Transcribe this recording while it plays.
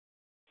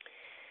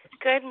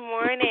Good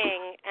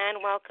morning,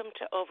 and welcome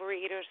to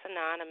Overeaters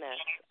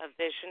Anonymous, a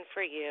Vision for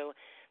You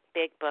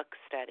Big Book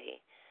Study.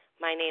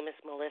 My name is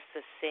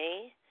Melissa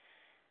C.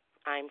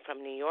 I'm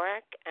from New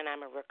York, and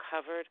I'm a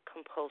recovered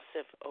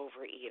compulsive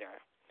overeater.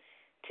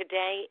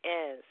 Today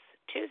is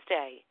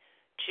Tuesday,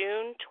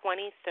 June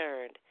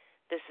 23rd.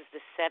 This is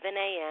the 7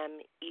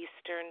 a.m.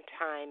 Eastern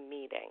Time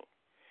meeting.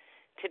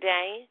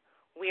 Today,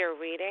 we are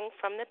reading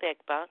from the Big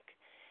Book,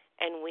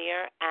 and we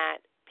are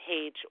at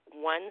page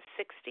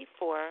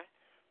 164,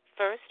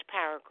 first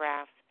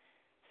paragraph,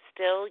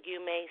 Still You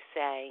May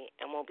Say,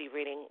 and we'll be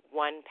reading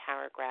one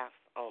paragraph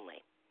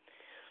only.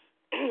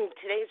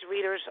 Today's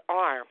readers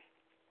are,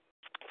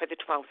 for the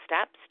 12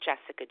 Steps,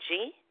 Jessica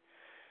G.,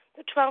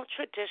 the 12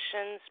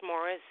 Traditions,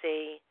 Maura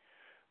Z.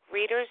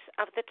 Readers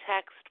of the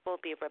text will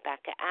be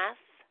Rebecca S.,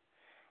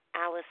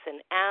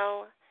 Allison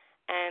L.,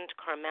 and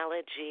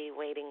Carmela G.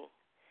 waiting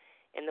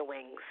in the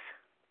wings.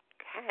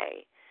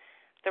 Okay.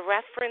 The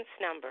reference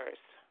numbers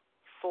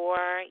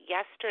for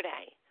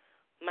yesterday,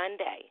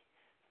 Monday,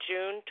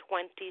 June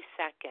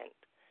 22nd,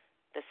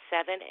 the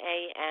 7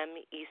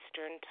 a.m.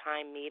 Eastern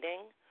Time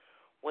meeting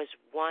was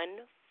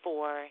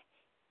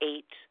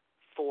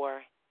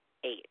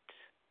 14848.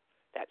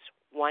 That's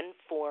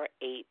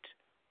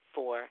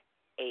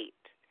 14848.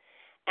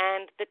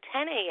 And the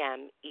 10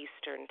 a.m.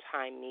 Eastern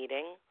Time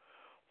meeting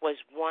was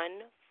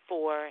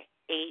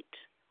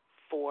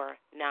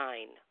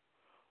 14849.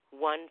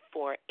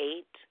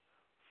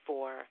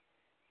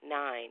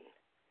 14849.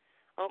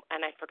 Oh,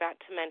 and I forgot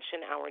to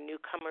mention our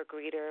newcomer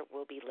greeter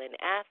will be Lynn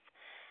F.,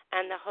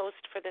 and the host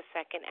for the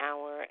second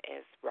hour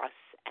is Russ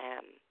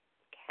M.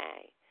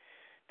 Okay.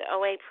 The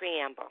OA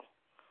Preamble.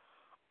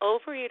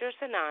 Overeaters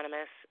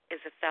Anonymous is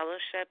a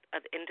fellowship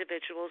of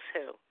individuals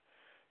who,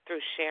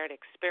 through shared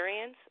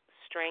experience,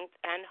 strength,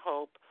 and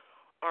hope,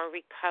 are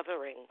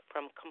recovering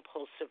from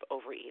compulsive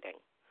overeating.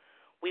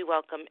 We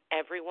welcome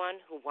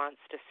everyone who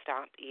wants to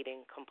stop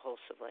eating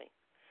compulsively.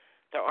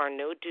 There are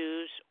no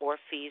dues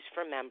or fees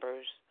for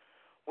members.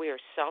 We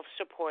are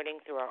self-supporting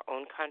through our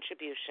own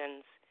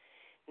contributions,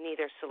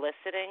 neither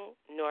soliciting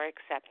nor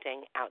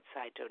accepting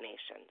outside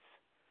donations.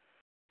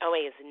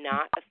 OA is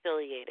not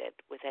affiliated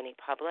with any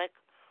public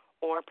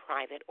or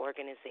private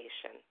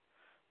organization,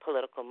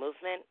 political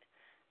movement,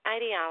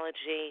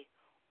 ideology,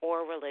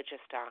 or religious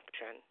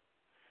doctrine.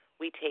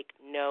 We take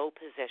no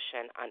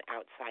position on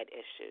outside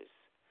issues.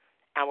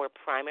 Our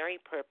primary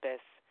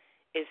purpose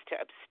is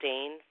to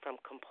abstain from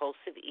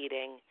compulsive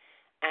eating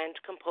and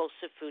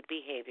compulsive food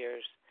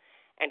behaviors,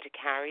 and to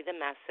carry the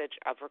message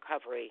of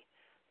recovery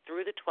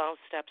through the 12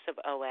 steps of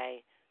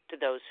OA to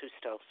those who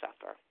still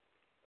suffer.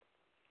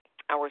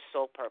 Our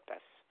sole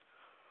purpose.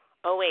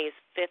 OA's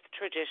fifth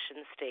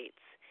tradition states,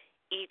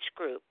 each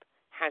group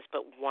has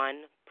but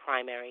one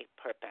primary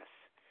purpose,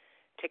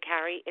 to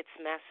carry its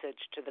message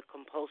to the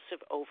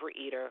compulsive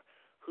overeater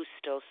who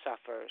still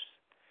suffers.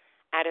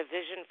 At a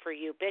Vision for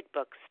You Big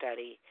Book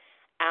study,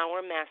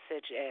 our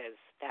message is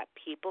that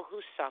people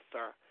who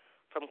suffer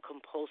from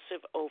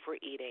compulsive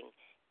overeating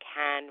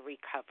can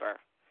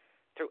recover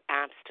through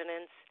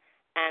abstinence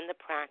and the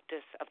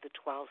practice of the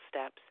 12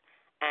 steps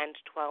and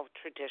 12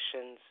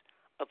 traditions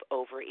of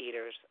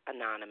Overeaters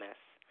Anonymous.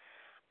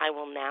 I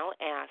will now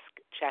ask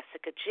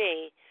Jessica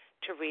G.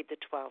 to read the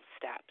 12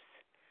 steps.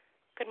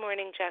 Good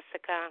morning,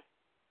 Jessica.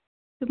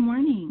 Good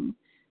morning.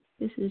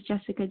 This is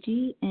Jessica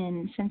G.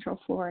 in Central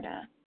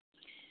Florida.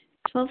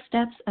 12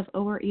 Steps of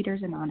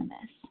Overeaters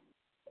Anonymous.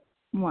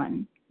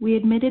 1. We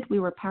admitted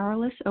we were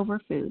powerless over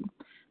food,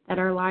 that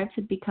our lives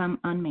had become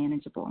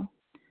unmanageable.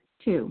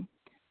 2.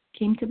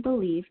 Came to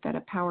believe that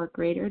a power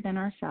greater than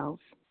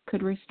ourselves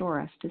could restore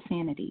us to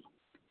sanity.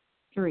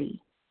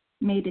 3.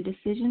 Made a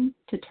decision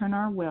to turn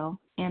our will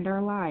and our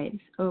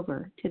lives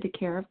over to the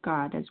care of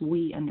God as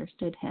we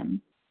understood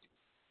Him.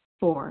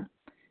 4.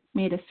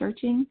 Made a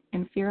searching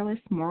and fearless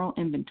moral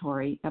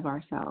inventory of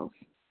ourselves.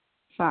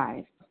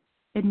 5.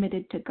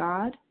 Admitted to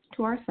God,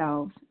 to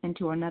ourselves, and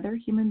to another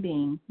human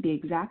being the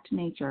exact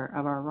nature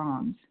of our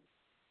wrongs.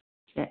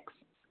 6.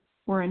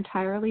 We're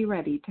entirely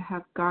ready to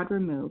have God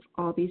remove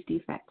all these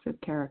defects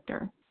of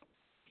character.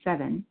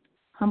 7.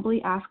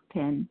 Humbly asked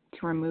Him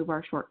to remove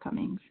our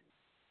shortcomings.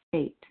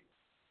 8.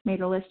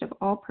 Made a list of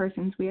all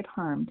persons we had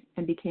harmed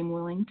and became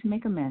willing to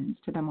make amends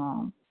to them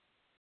all.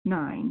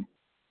 9.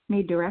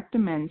 Made direct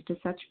amends to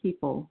such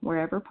people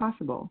wherever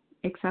possible,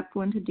 except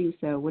when to do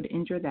so would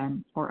injure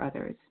them or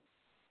others.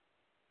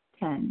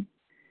 10.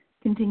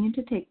 Continued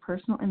to take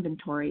personal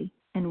inventory,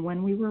 and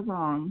when we were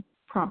wrong,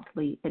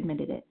 promptly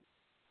admitted it.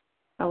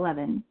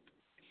 11.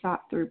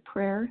 Sought through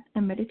prayer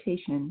and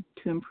meditation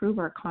to improve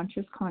our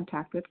conscious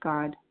contact with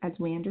God as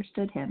we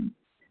understood Him,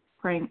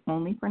 praying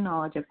only for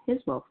knowledge of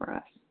His will for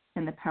us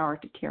and the power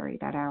to carry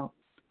that out.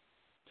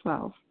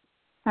 12.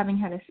 Having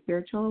had a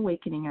spiritual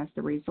awakening as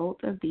the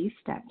result of these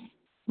steps,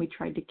 we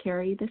tried to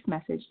carry this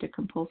message to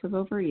compulsive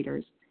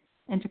overeaters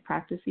and to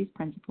practice these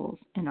principles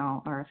in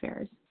all our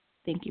affairs.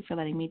 Thank you for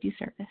letting me do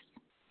service.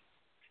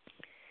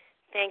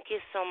 Thank you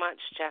so much,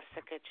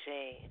 Jessica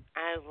G.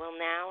 I will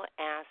now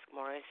ask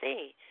Maura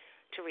Z.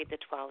 to read the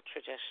 12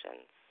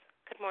 traditions.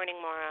 Good morning,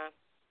 Maura.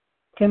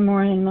 Good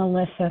morning,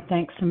 Melissa.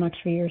 Thanks so much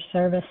for your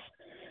service.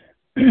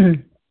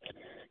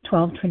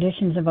 12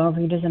 Traditions of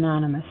Overeaters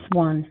Anonymous.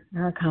 1.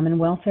 Our common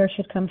welfare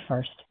should come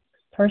first.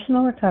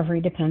 Personal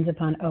recovery depends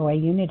upon OA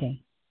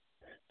unity.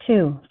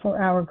 2.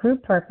 For our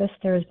group purpose,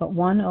 there is but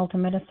one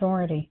ultimate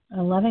authority,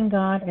 a loving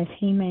God as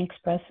he may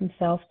express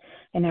himself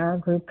in our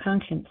group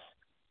conscience.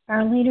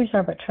 Our leaders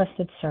are but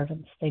trusted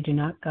servants. They do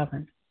not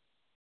govern.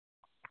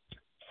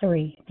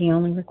 3. The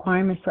only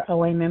requirement for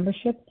OA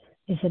membership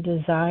is a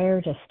desire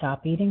to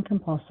stop eating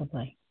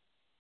compulsively.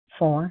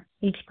 4.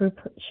 Each group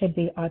should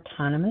be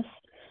autonomous,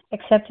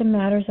 except in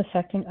matters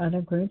affecting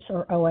other groups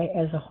or OA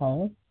as a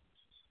whole.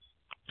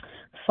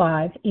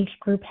 5. Each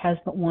group has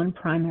but one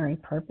primary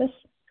purpose,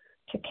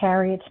 to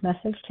carry its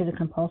message to the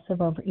compulsive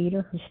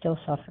overeater who still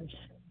suffers.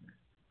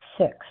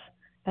 6.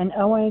 An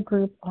OA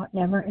group ought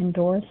never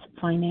endorse,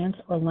 finance,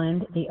 or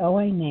lend the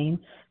OA name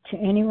to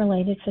any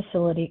related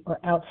facility or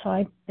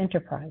outside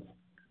enterprise,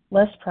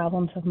 lest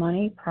problems of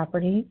money,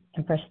 property,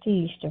 and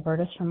prestige divert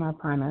us from our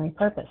primary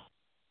purpose.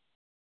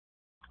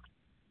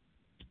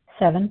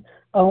 7.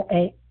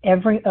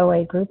 Every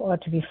OA group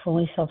ought to be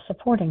fully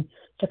self-supporting,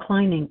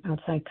 declining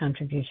outside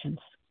contributions.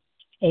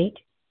 8.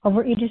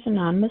 Overeaters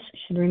Anonymous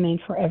should remain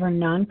forever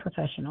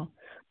non-professional,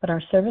 but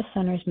our service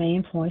centers may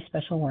employ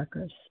special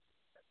workers.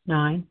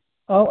 9.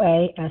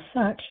 OA, as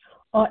such,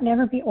 ought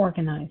never be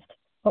organized,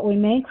 but we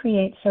may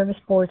create service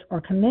boards or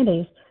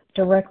committees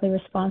directly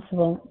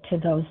responsible to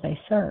those they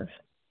serve.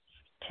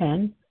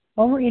 10.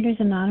 Overeaters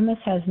Anonymous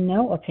has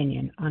no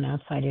opinion on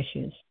outside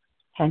issues.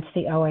 Hence,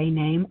 the OA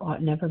name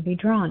ought never be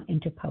drawn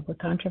into public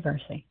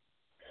controversy.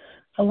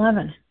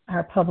 11.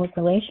 Our public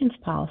relations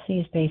policy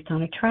is based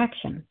on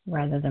attraction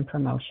rather than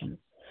promotion.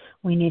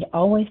 We need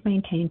always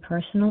maintain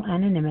personal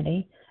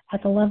anonymity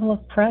at the level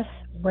of press,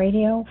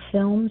 radio,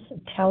 films,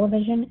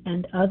 television,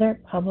 and other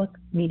public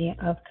media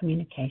of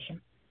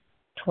communication.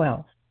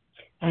 12.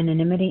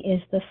 Anonymity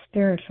is the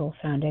spiritual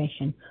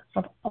foundation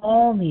of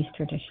all these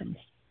traditions,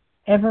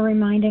 ever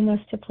reminding us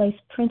to place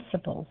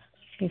principles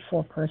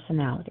before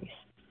personalities.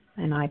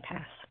 And I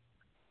pass.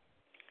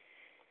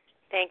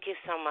 Thank you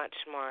so much,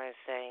 Maura.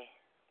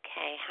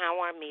 Okay, how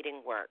our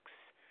meeting works.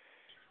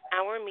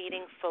 Our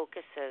meeting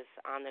focuses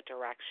on the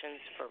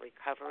directions for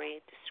recovery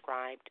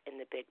described in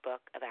the Big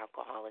Book of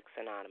Alcoholics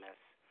Anonymous.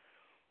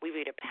 We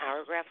read a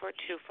paragraph or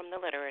two from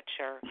the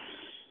literature,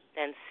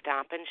 then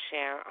stop and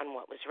share on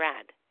what was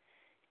read.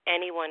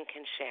 Anyone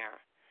can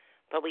share,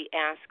 but we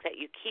ask that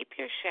you keep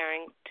your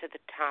sharing to the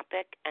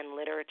topic and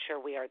literature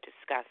we are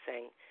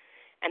discussing,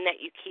 and that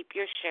you keep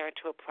your share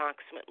to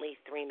approximately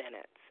 3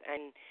 minutes.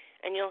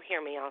 And you'll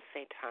hear me, I'll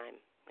say time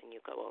when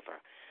you go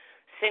over.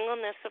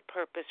 Singleness of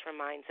purpose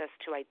reminds us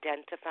to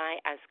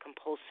identify as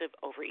compulsive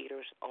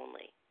overeaters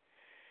only.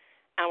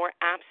 Our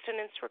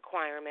abstinence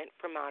requirement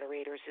for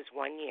moderators is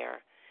 1 year,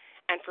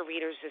 and for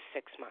readers is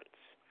 6 months.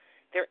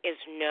 There is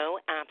no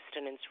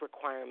abstinence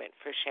requirement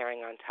for sharing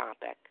on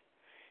topic.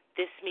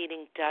 This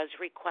meeting does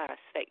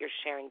request that your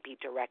sharing be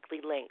directly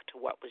linked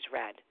to what was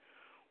read.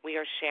 We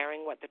are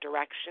sharing what the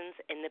directions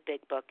in the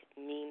Big Book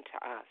mean to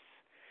us.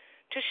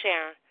 To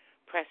share,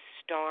 press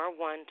star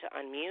 1 to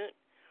unmute.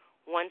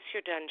 Once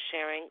you're done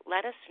sharing,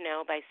 let us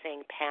know by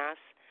saying pass,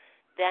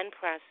 then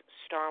press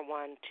star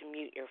 1 to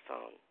mute your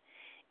phone.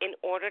 In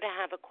order to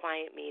have a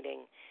quiet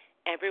meeting,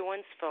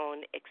 everyone's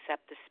phone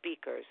except the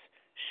speaker's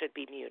should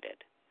be muted.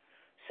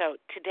 So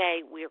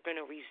today we are going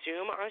to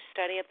resume our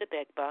study of the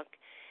Big Book,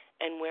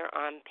 and we're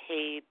on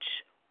page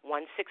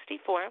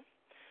 164,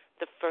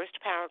 the first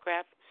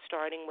paragraph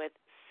starting with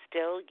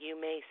Still You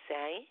May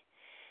Say,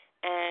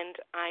 and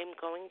I'm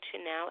going to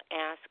now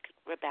ask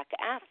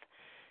Rebecca F.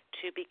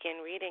 to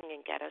begin reading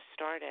and get us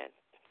started.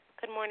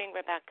 Good morning,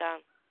 Rebecca.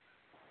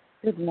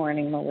 Good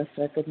morning,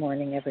 Melissa. Good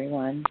morning,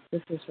 everyone.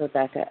 This is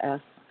Rebecca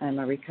F. I'm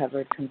a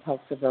recovered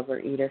compulsive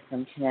overeater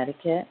from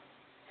Connecticut.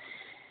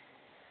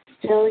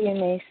 Still you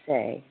may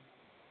say,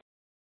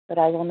 but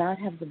I will not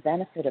have the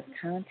benefit of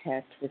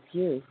contact with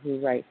you who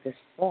write this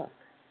book.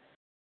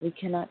 We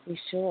cannot be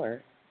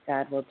sure.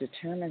 God will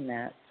determine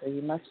that, so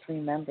you must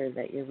remember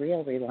that your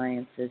real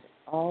reliance is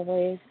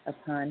always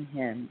upon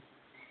Him.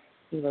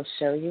 He will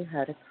show you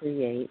how to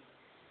create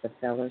the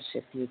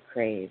fellowship you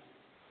crave.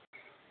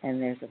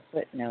 And there's a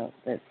footnote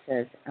that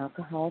says,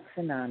 Alcoholics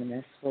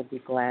Anonymous will be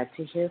glad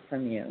to hear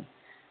from you.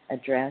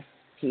 Address,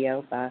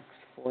 P.O. Box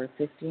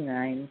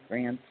 459,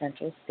 Grand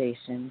Central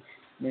Station,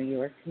 New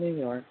York, New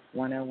York,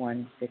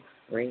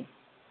 10163.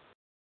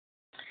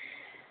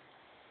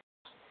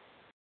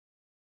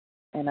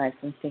 And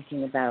I've been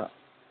thinking about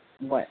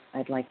what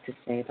I'd like to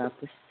say about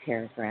this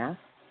paragraph,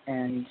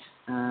 and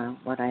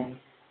what I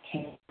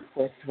came up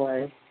with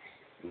was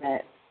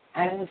that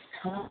I was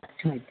taught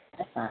to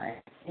identify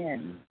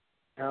in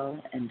Bill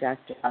and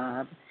Dr.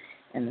 Bob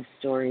and the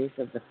stories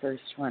of the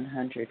first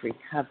 100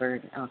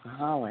 recovered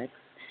alcoholics.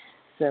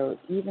 So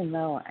even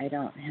though I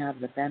don't have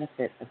the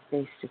benefit of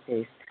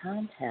face-to-face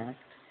contact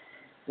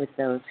with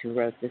those who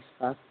wrote this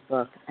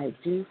book, I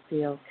do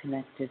feel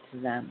connected to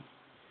them.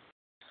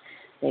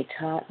 They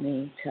taught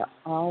me to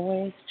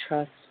always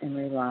trust and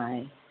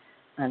rely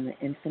on the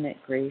infinite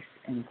grace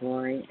and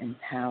glory and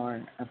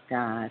power of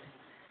God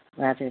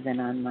rather than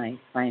on my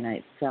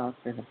finite self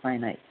or the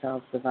finite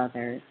selves of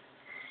others.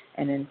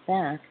 And in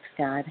fact,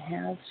 God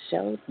has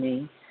showed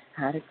me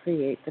how to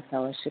create the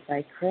fellowship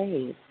I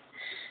crave.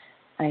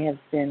 I have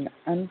been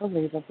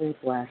unbelievably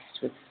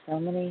blessed with so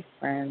many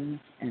friends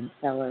and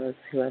fellows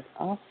who have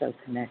also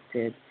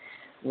connected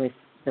with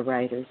the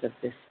writers of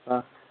this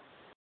book.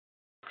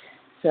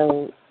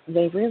 So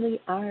they really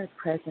are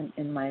present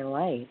in my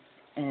life.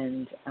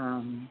 And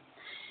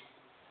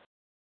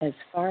as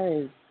far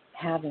as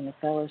having a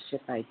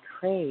fellowship I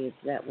crave,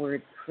 that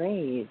word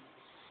crave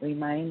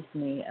reminds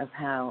me of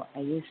how I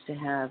used to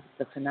have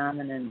the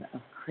phenomenon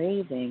of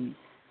craving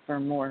for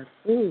more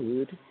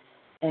food,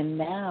 and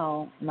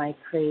now my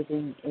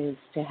craving is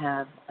to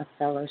have a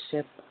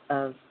fellowship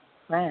of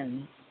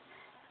friends,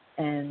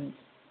 and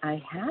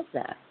I have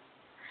that.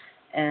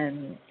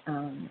 And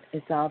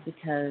it's all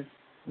because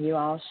you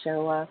all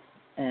show up,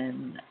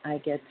 and I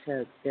get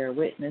to bear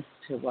witness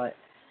to what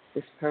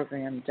this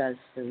program does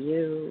for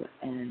you,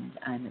 and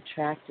I'm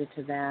attracted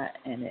to that,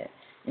 and it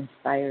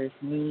inspires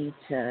me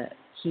to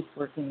keep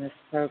working this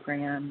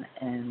program,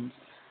 and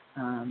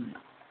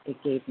it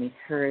gave me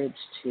courage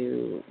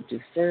to do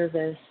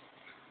service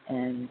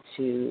and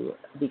to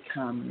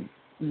become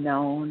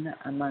known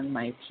among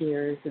my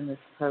peers in this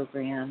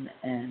program,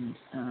 and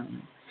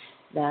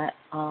that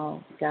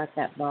all got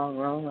that ball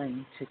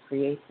rolling to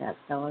create that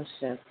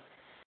fellowship.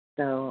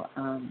 So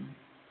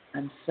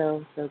I'm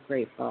so, so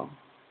grateful.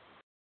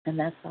 And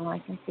that's all I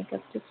can think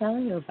of to tell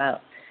you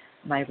about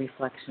my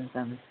reflections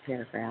on this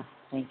paragraph.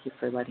 Thank you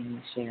for letting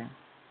me share.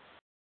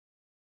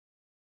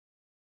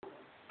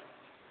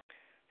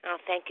 Oh,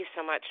 thank you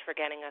so much for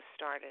getting us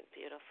started.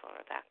 Beautiful,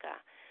 Rebecca.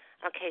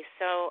 Okay,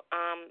 so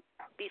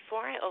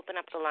before I open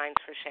up the lines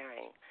for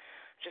sharing,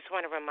 I just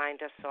want to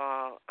remind us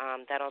all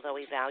that although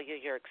we value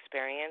your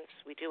experience,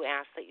 we do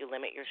ask that you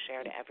limit your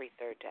share to every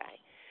third day.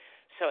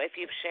 So if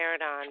you've shared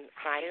on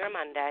Friday or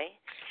Monday,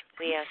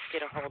 we ask you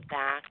to hold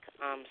back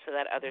so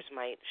that others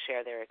might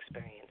share their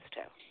experience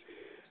too.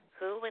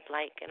 Who would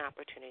like an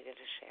opportunity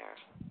to share?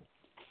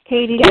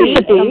 Katie G.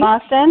 from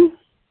Boston.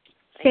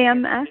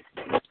 Sam S.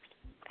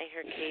 I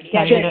heard Katie.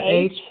 Diana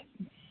H.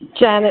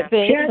 Janet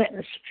B.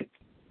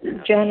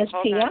 Janice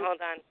P.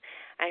 Hold on.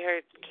 I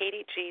heard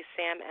Katie G,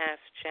 Sam S,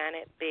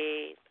 Janet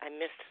B. I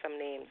missed some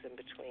names in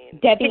between.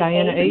 Debbie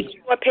Diana H.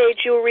 What page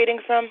you were reading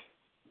from?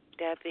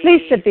 Debbie.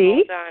 Lisa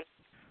B.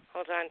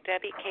 Hold on.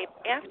 Debbie K.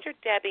 After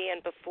Debbie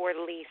and before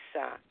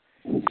Lisa,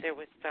 there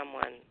was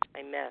someone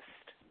I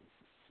missed.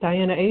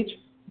 Diana H.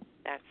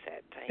 That's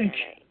it. Diana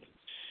H.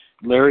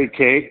 Larry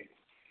K.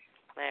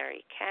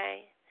 Larry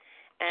K.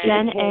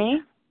 And Jen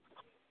A.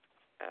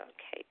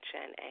 Okay,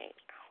 Jen A.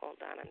 Hold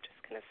on. I'm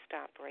just going to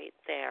stop right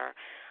there.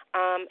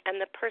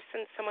 And the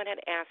person, someone had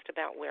asked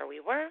about where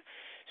we were.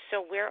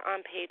 So we're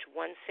on page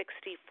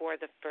 164,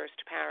 the first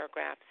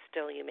paragraph,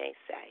 Still You May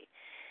Say.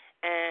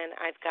 And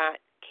I've got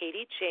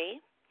Katie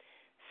G,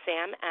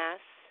 Sam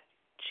S,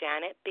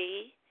 Janet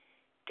B,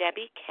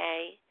 Debbie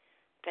K,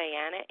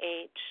 Diana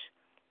H,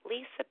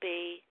 Lisa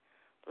B,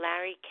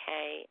 Larry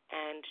K,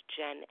 and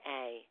Jen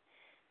A.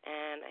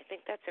 And I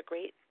think that's a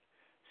great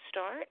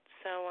start.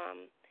 So,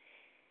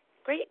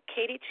 great.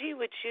 Katie G,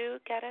 would you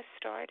get us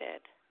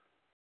started?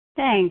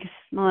 Thanks,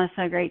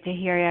 Melissa. Great to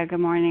hear you. Good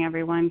morning,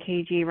 everyone.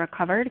 KG,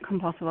 recovered,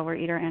 compulsive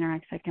overeater,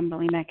 anorexic, and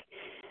bulimic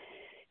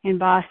in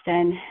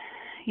Boston.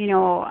 You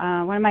know,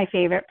 one of my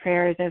favorite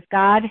prayers is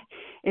God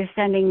is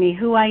sending me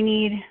who I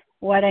need,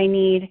 what I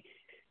need,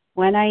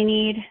 when I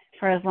need,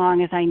 for as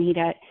long as I need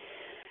it.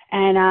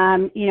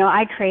 And, you know,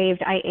 I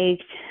craved, I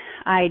ached,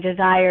 I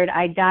desired,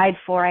 I died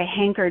for, I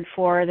hankered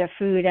for the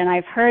food. And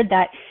I've heard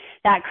that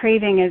that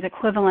craving is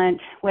equivalent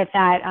with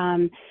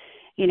that,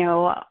 you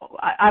know,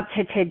 up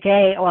to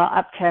today, well,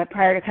 up to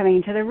prior to coming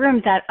into the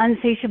room, that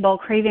insatiable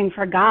craving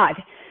for God,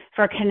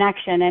 for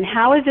connection. And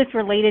how is this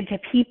related to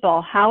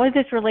people? How is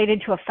this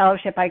related to a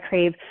fellowship I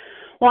crave?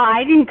 Well,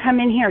 I didn't come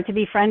in here to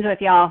be friends with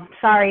y'all.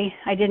 Sorry,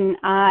 I didn't.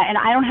 And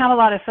I don't have a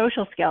lot of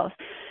social skills.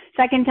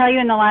 So I can tell you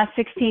in the last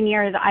 16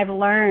 years, I've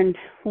learned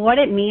what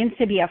it means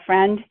to be a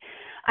friend.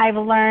 I've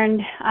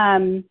learned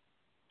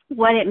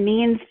what it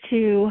means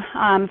to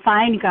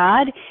find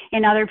God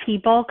in other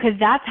people, because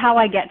that's how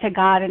I get to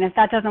God. And if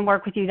that doesn't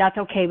work with you, that's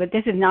okay. But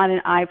this is not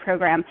an I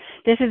program.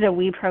 This is a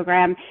we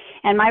program.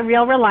 And my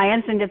real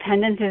reliance and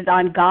dependence is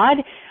on God.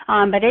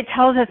 But it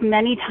tells us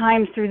many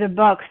times through the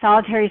book,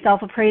 solitary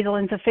self-appraisal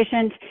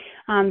insufficient.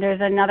 There's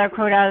another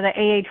quote out of the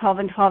AA 12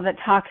 and 12 that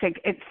talks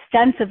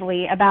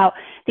extensively about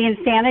the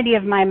insanity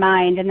of my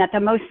mind, and that the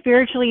most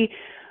spiritually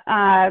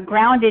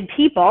grounded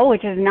people,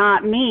 which is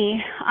not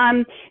me,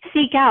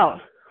 seek out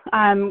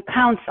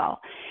counsel.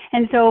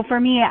 And so for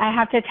me, I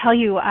have to tell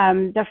you,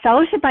 the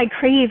fellowship I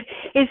crave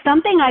is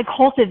something I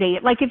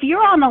cultivate. Like if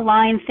you're on the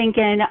line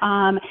thinking,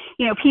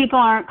 you know, people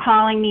aren't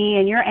calling me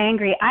and you're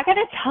angry, I got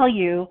to tell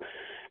you,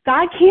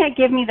 God can't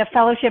give me the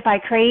fellowship I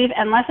crave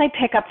unless I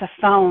pick up the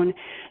phone.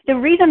 The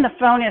reason the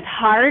phone is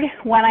hard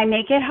when I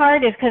make it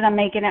hard is because I'm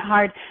making it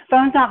hard.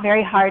 Phone's not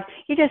very hard.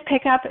 You just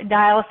pick up,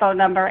 dial a phone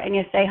number, and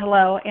you say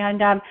hello.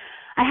 And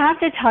I have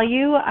to tell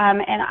you,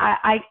 and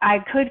I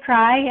could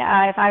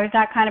cry if I was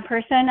that kind of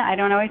person. I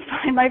don't always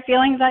find my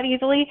feelings that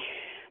easily.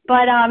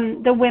 But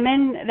the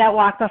women that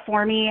walk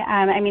before me,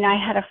 I mean,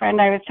 I had a friend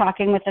I was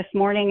talking with this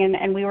morning,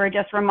 and we were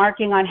just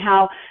remarking on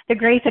how the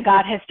grace of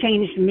God has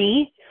changed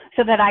me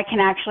so that I can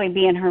actually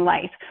be in her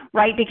life,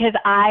 right? Because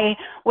I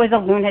was a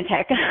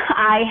lunatic.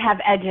 I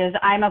have edges.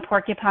 I'm a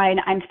porcupine.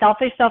 I'm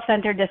selfish,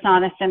 self-centered,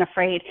 dishonest, and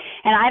afraid.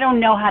 And I don't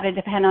know how to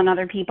depend on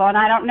other people, and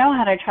I don't know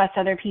how to trust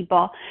other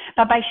people.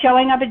 But by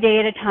showing up a day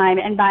at a time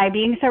and by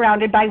being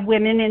surrounded by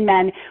women and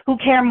men who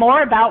care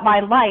more about my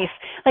life,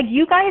 like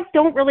you guys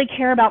don't really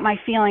care about my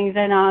feelings,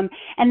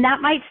 and that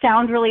might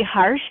sound really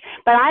harsh,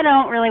 but I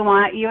don't really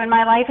want you in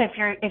my life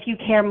if you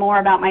care more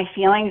about my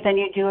feelings than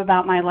you do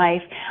about my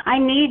life. I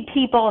need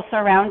people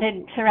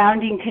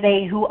surrounding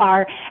today who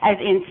are as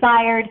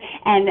inspired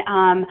and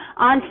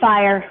on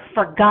fire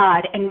for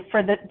God and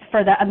for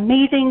the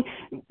amazing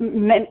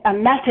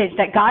message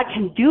that God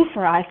can do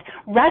for us,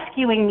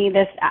 rescuing me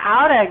this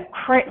out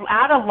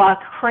of luck,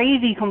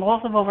 crazy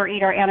compulsive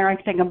overeater,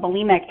 anorexic, and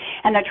bulimic,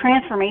 and the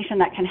transformation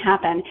that can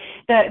happen.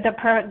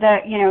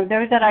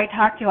 Those that I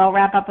talk to, I'll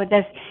wrap up with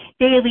this,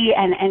 daily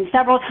and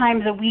several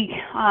times a week,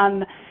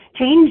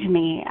 change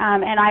me.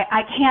 And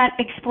I can't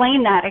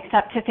explain that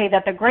except to say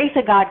that the grace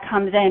of God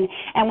comes in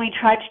and we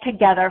trudge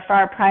together for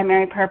our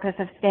primary purpose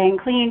of staying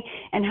clean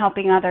and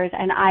helping others.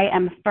 And I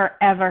am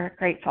forever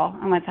grateful.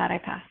 And with that, I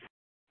pass.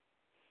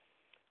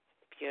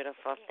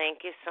 Beautiful. Thank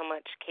you so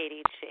much,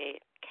 Katie G.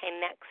 Okay,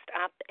 next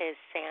up is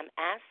Sam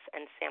S.,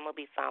 and Sam will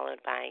be followed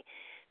by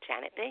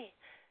Janet B.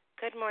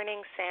 Good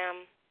morning,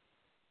 Sam.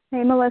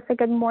 Hey, Melissa.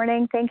 Good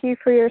morning. Thank you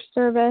for your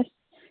service.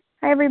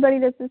 Hi, everybody.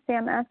 This is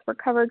Sam S.,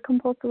 recovered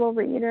compulsive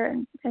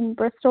overeater in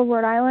Bristol,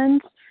 Rhode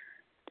Island.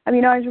 I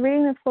was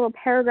reading this little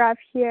paragraph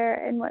here,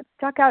 and what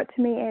stuck out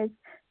to me is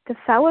the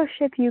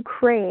fellowship you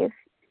crave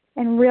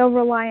and real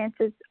reliance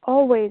is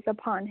always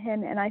upon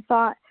Him. And I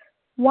thought,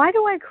 why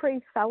do I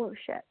crave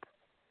fellowship?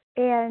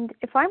 And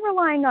if I'm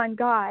relying on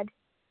God,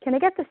 can I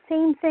get the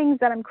same things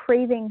that I'm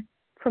craving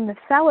from the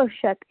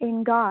fellowship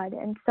in God?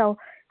 And so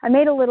I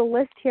made a little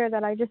list here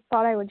that I just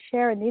thought I would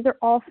share, and these are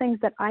all things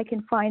that I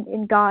can find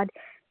in God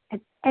at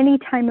any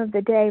time of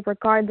the day,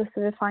 regardless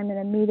of if I'm in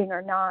a meeting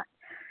or not.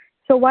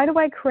 So why do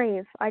I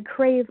crave? I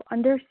crave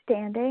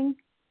understanding,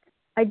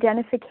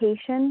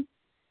 identification,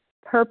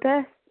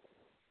 purpose,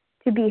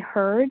 to be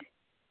heard,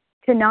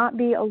 to not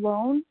be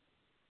alone,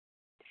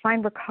 to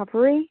find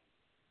recovery,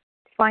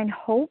 to find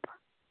hope,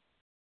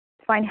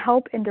 to find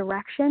help and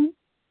direction,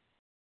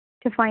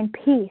 to find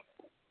peace,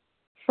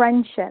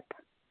 friendship,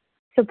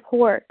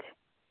 support,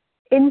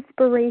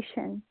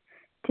 inspiration,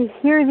 to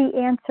hear the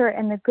answer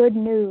and the good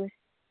news,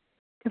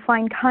 to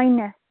find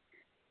kindness,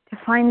 to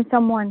find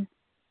someone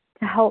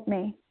to help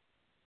me.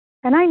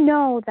 And I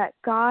know that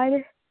God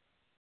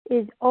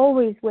is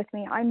always with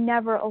me. I'm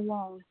never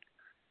alone.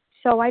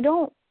 So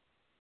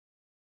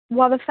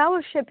while the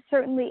fellowship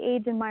certainly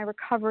aids in my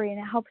recovery and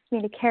it helps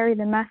me to carry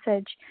the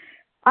message,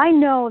 I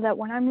know that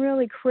when I'm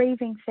really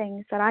craving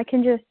things, that I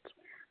can just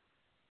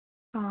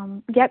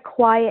get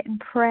quiet and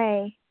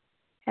pray,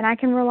 and I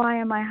can rely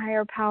on my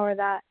higher power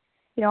that,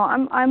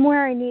 I'm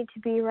where I need to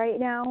be right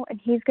now,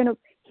 and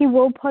He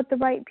will put the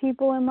right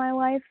people in my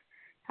life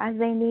as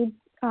they need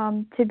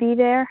to be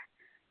there.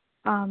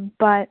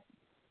 But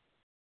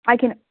I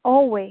can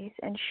always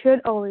and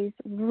should always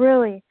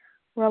really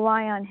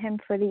rely on Him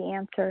for the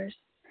answers.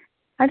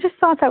 I just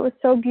thought that was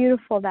so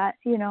beautiful that,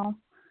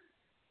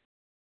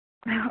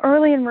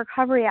 early in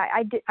recovery,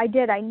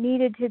 I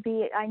needed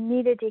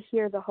to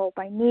hear the hope.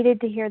 I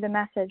needed to hear the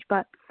message.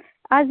 But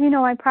as you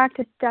know, I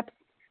practice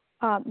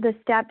the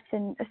steps,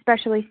 and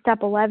especially step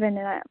 11,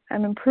 and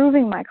I'm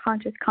improving my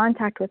conscious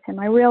contact with Him.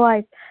 I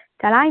realize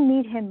that I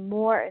need Him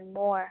more and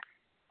more.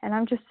 And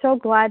I'm just so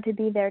glad to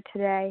be there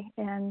today.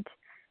 And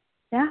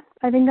yeah,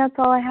 I think that's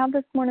all I have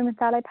this morning. With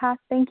that, I pass.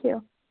 Thank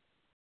you.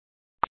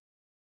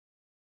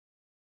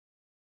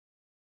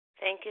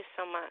 Thank you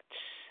so much,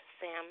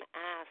 Sam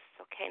S.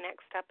 Okay,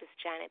 next up is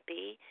Janet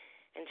B.,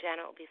 and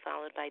Janet will be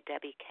followed by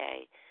Debbie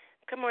K.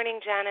 Good morning,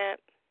 Janet.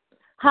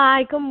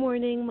 Hi, good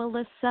morning,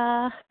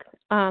 Melissa.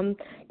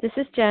 This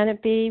is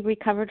Janet B.,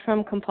 recovered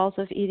from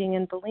compulsive eating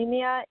and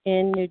bulimia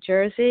in New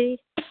Jersey.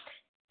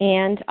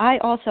 And I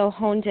also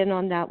honed in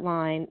on that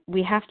line.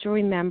 We have to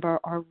remember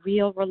our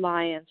real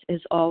reliance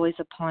is always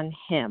upon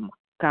Him,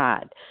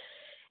 God.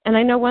 And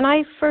I know when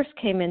I first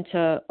came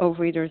into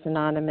Overeaters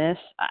Anonymous,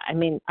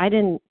 I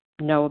didn't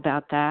know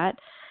about that.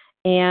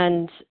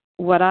 And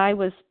what I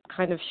was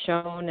kind of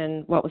shown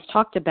and what was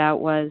talked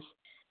about was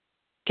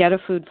get a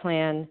food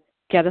plan,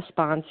 get a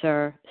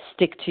sponsor,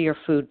 stick to your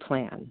food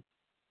plan.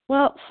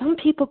 Well, some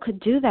people could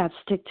do that,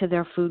 stick to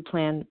their food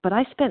plan, but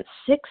I spent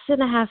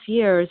 6.5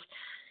 years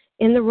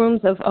in the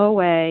rooms of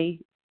OA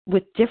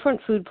with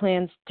different food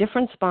plans,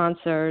 different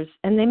sponsors,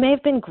 and they may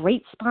have been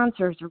great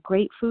sponsors or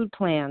great food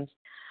plans,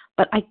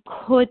 but I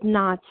could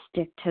not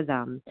stick to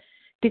them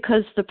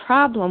because the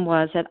problem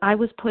was that I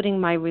was putting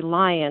my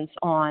reliance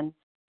on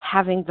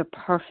having the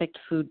perfect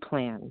food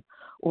plan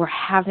or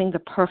having the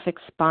perfect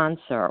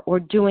sponsor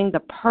or doing the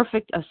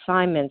perfect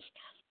assignments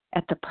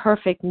at the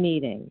perfect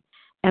meeting.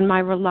 And my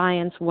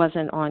reliance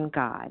wasn't on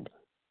God.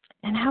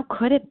 And how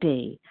could it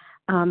be?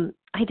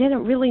 I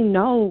didn't really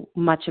know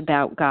much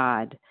about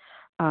God.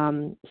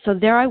 So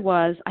there I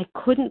was. I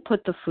couldn't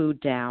put the food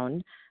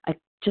down. I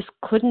just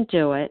couldn't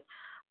do it.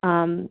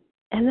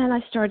 And then I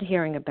started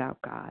hearing about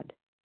God.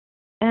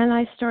 And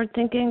I started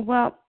thinking,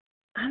 well,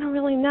 I don't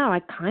really know.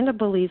 I kind of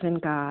believe in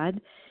God.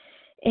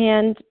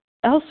 And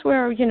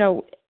elsewhere,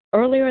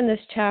 earlier in this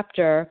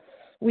chapter,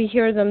 we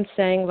hear them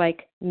saying,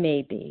 like,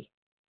 maybe.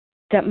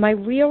 That my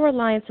real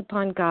reliance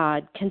upon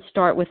God can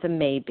start with a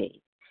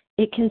maybe.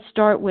 It can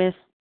start with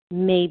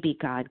maybe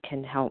God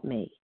can help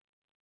me.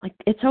 Like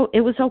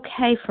it was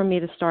okay for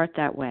me to start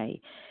that way.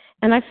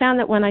 And I found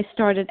that when I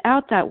started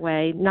out that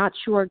way, not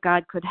sure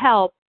God could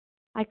help,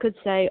 I could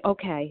say,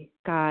 okay,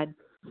 God,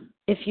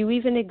 if you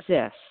even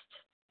exist,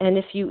 and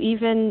if you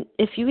even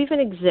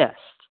exist,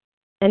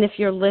 and if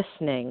you're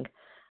listening,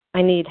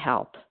 I need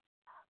help.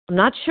 I'm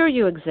not sure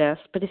you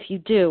exist, but if you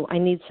do, I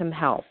need some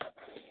help.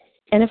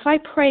 And if I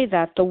pray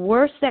that, the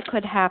worst that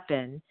could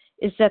happen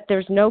is that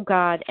there's no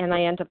God and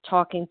I end up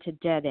talking to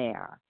dead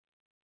air.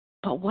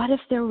 But what if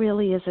there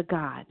really is a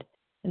God?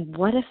 And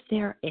what if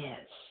there is?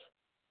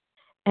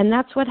 And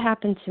that's what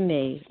happened to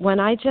me. When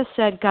I just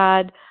said,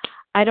 God,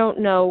 I don't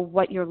know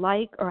what you're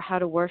like or how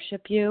to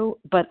worship you,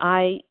 but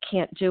I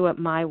can't do it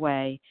my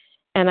way.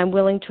 And I'm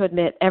willing to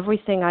admit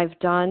everything I've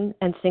done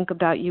and think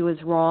about you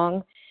is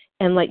wrong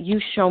and let you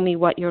show me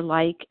what you're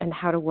like and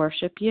how to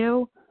worship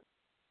you.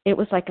 It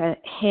was like a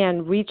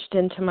hand reached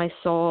into my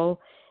soul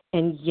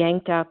and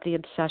yanked out the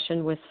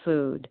obsession with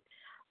food.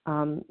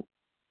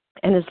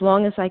 And as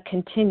long as I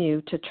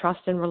continue to trust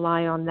and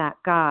rely on that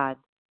God,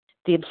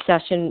 the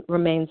obsession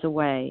remains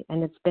away.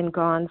 And it's been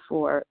gone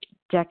for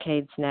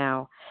decades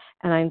now.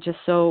 And I'm just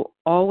so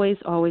always,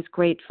 always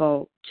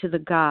grateful to the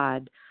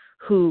God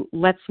who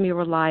lets me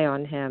rely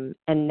on him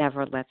and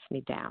never lets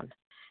me down.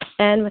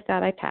 And with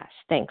that, I pass.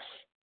 Thanks.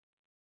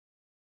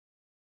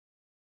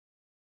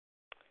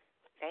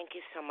 Thank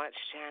you so much,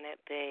 Janet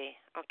B.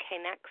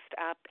 Okay, next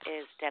up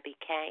is Debbie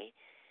K.,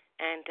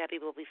 and Debbie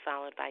will be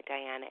followed by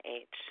Diana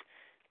H.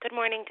 Good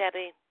morning,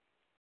 Debbie.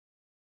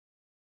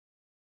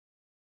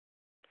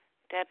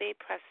 Debbie,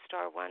 press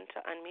star 1 to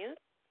unmute.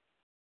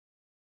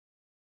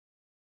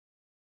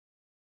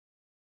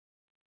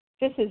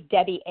 This is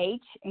Debbie H.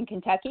 in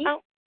Kentucky.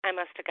 Oh, I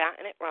must have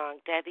gotten it wrong.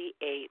 Debbie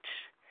H.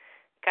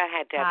 Go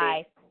ahead, Debbie.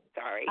 Hi.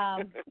 Sorry.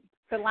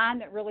 The line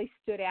that really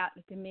stood out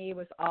to me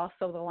was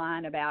also the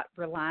line about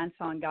reliance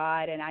on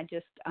God. And I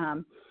just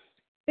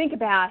think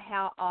about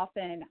how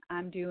often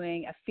I'm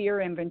doing a fear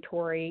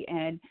inventory.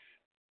 And,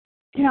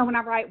 when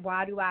I write,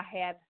 why do I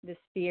have this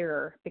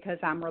fear? Because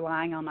I'm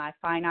relying on my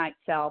finite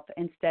self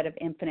instead of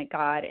infinite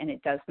God, and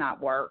it does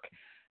not work.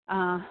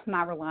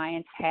 My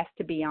reliance has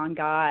to be on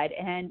God.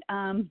 And,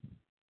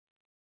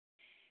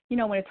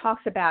 when it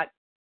talks about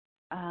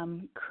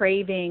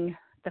craving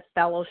the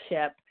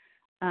fellowship,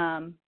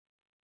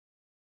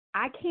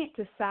 I can't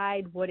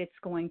decide what it's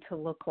going to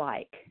look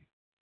like.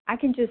 I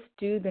can just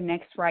do the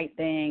next right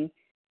thing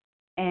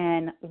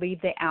and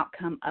leave the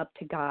outcome up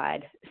to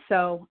God.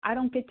 So I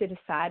don't get to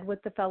decide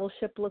what the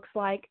fellowship looks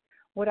like.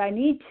 What I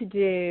need to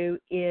do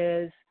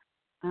is,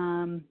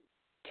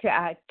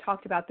 I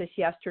talked about this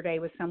yesterday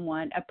with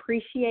someone,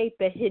 appreciate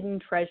the hidden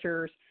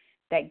treasures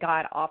that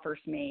God offers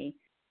me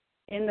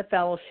in the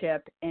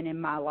fellowship and in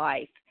my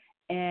life.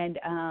 And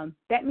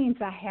that means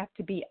I have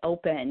to be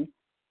open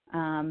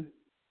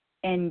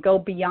and go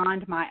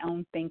beyond my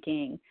own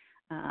thinking.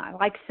 I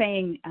like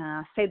saying,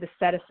 say the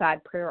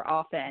set-aside prayer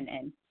often,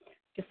 and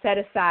just set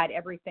aside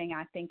everything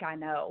I think I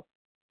know.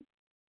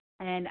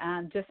 And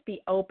just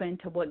be open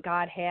to what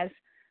God has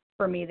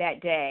for me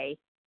that day.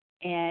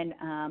 And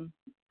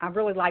I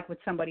really like what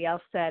somebody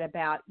else said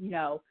about,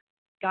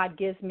 God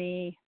gives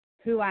me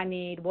who I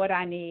need, what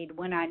I need,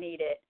 when I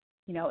need it.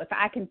 If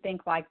I can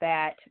think like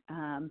that,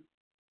 I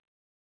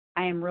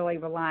am really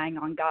relying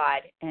on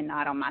God and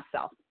not on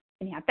myself.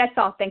 Anyhow, that's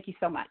all. Thank you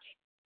so much.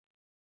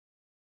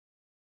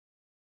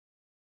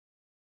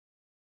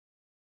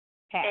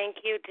 Pat. Thank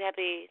you,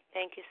 Debbie.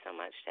 Thank you so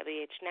much, Debbie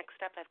H. Next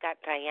up, I've got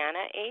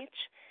Diana H.,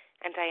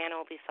 and Diana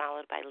will be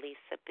followed by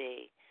Lisa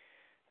B.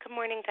 Good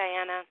morning,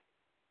 Diana.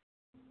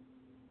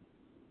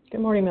 Good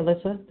morning,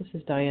 Melissa. This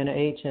is Diana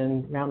H.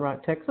 in Round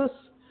Rock, Texas.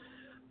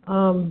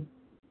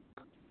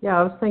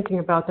 I was thinking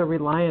about the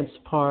reliance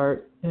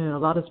part, and a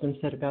lot has been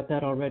said about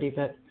that already,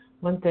 but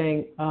one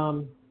thing,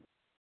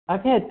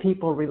 I've had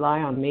people rely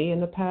on me in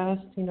the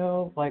past,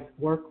 like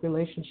work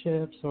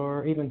relationships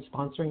or even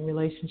sponsoring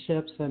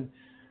relationships, and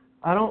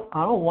I don't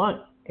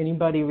want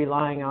anybody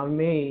relying on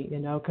me,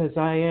 because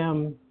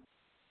I'm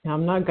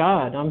not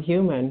God. I'm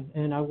human,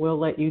 and I will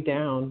let you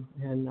down,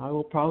 and I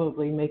will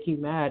probably make you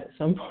mad at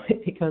some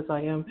point because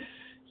I am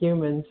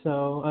human.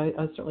 So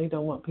I certainly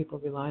don't want people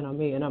relying on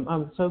me, and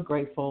I'm so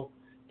grateful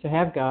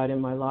have God in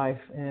my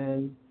life,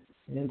 and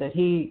that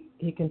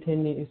He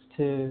continues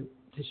to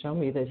show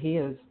me that He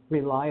is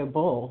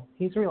reliable.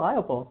 He's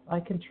reliable. I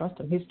can trust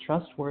Him. He's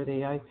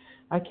trustworthy. I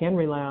can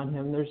rely on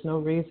Him. There's no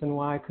reason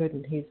why I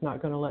couldn't. He's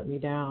not going to let me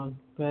down.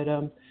 But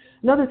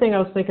another thing I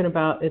was thinking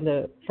about, in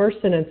the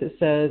first sentence it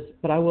says,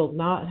 "But I will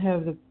not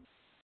have the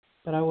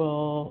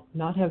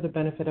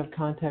benefit of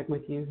contact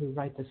with you who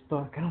write this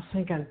book." And I was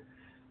thinking,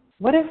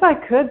 what if I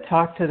could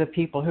talk to the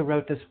people who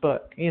wrote this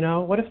book?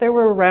 What if they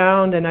were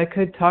around and I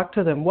could talk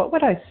to them? What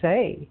would I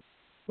say?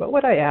 What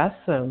would I ask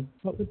them?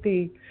 What would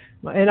be?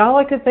 And all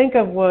I could think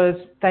of was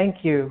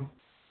thank you.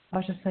 I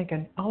was just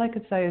thinking, all I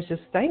could say is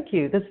just thank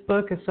you. This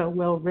book is so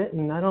well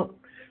written.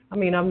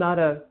 I'm not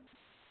a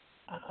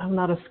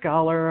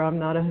scholar. I'm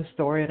not a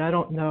historian. I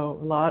don't know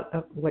a lot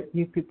of what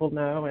you people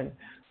know,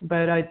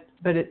 but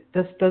it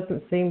just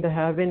doesn't seem to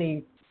have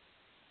any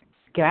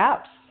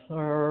gaps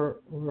or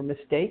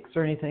mistakes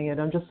or anything.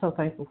 And I'm just so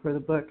thankful for the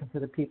book and for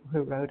the people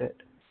who wrote it.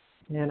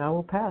 And I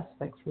will pass.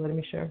 Thanks for letting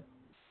me share.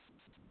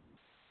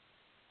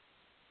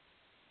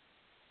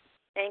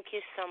 Thank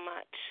you so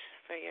much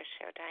for your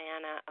share,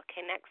 Diana.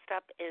 Okay, next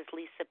up is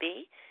Lisa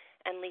B.,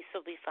 and Lisa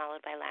will be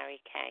followed by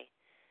Larry K.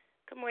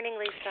 Good morning,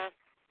 Lisa.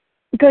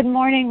 Good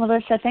morning,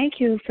 Melissa. Thank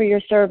you for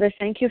your service.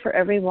 Thank you for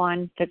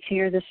everyone that's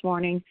here this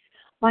morning.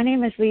 My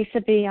name is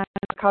Lisa B. I'm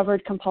a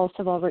recovered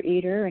compulsive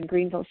overeater in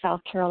Greenville,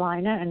 South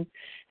Carolina, and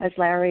as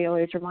Larry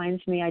always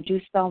reminds me, I do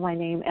spell my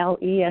name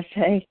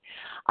Lesa.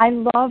 I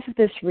love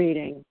this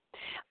reading.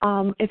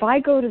 If I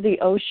go to the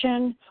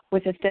ocean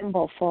with a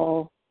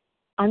thimbleful,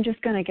 I'm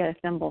just going to get a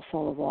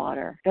thimbleful of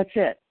water. That's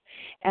it.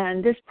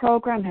 And this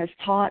program has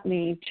taught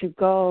me to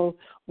go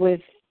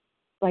with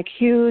like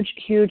huge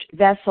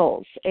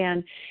vessels.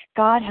 And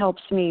God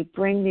helps me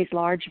bring these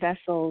large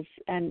vessels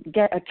and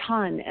get a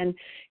ton. And,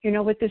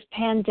 with this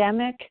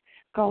pandemic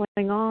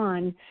going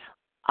on,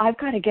 I've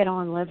got to get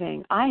on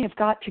living. I have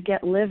got to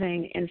get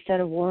living instead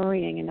of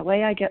worrying. And the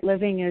way I get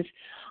living is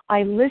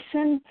I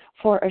listen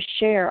for a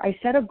share. I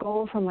set a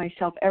goal for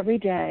myself every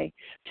day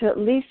to at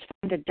least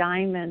find a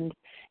diamond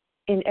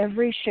in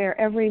every share,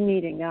 every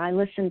meeting that I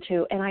listen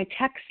to, and I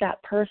text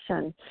that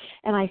person,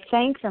 and I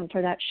thank them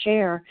for that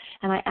share,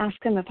 and I ask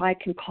them if I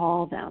can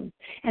call them.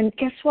 And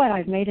guess what?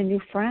 I've made a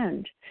new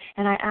friend,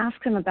 and I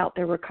ask them about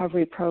their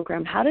recovery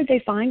program. How did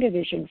they find a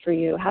vision for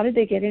you? How did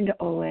they get into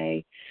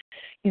OA?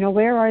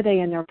 Where are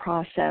they in their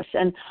process?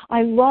 And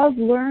I love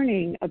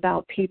learning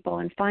about people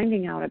and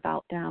finding out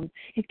about them.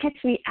 It gets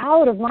me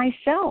out of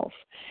myself.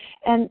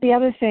 And the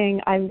other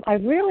thing, I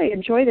really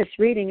enjoy this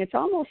reading. It's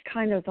almost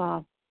kind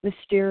of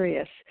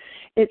mysterious.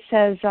 It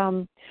says,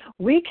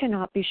 we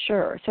cannot be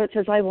sure. So it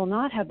says, I will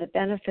not have the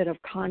benefit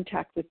of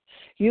contact with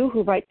you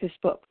who write this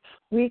book.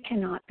 We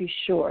cannot be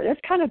sure. That's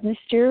kind of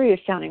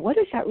mysterious sounding. What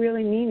is that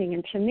really meaning?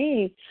 And to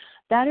me,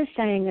 that is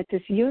saying that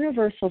this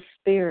universal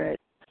spirit,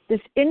 this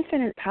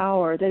infinite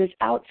power that is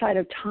outside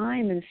of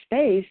time and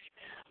space,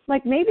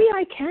 like maybe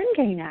I can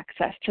gain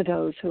access to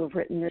those who have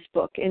written this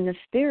book in the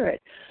spirit.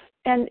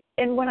 And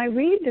when I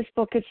read this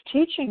book, it's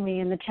teaching me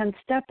in the 10th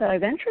step that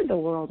I've entered the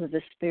world of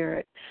the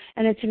Spirit.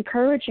 And it's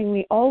encouraging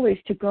me always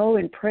to go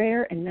in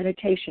prayer and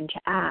meditation to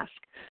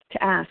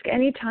ask.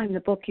 Anytime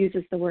the book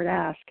uses the word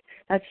ask,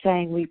 that's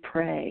saying we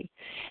pray.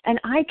 And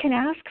I can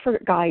ask for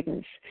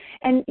guidance.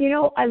 And,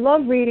 I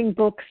love reading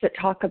books that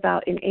talk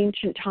about in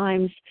ancient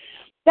times,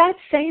 that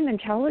same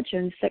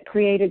intelligence that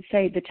created,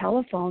 say, the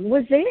telephone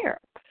was there.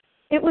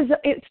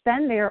 It's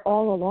been there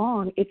all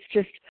along. It's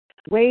just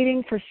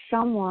waiting for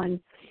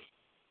someone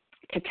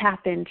to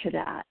tap into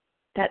that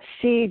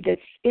seed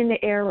that's in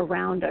the air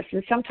around us.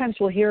 And sometimes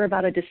we'll hear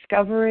about a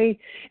discovery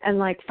and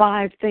like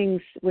 5 things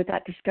with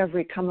that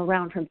discovery come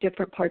around from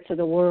different parts of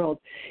the world.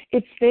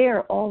 It's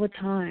there all the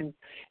time.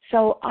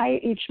 So I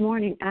each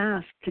morning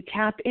ask to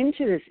tap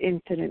into this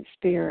infinite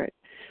spirit.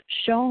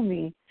 Show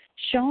me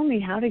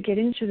how to get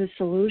into the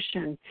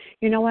solution.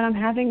 When I'm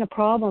having a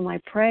problem,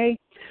 I pray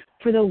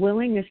for the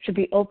willingness to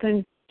be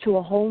open to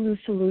a whole new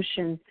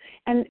solution.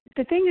 And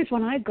the thing is,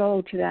 when I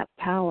go to that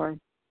power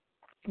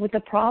with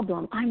the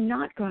problem, I'm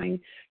not going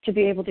to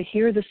be able to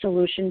hear the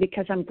solution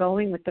because I'm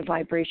going with the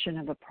vibration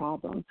of a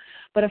problem.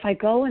 But if I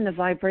go in the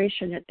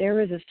vibration that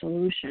there is a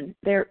solution,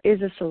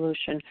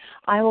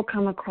 I will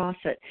come across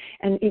it.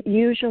 And it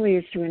usually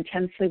is through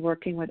intensely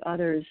working with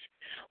others.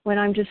 When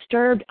I'm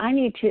disturbed, I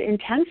need to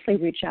intensely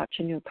reach out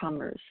to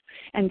newcomers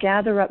and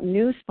gather up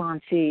new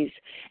sponsees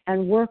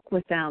and work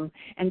with them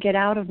and get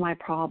out of my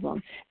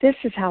problem. This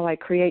is how I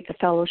create the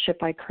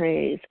fellowship I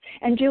crave,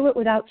 and do it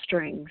without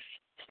strings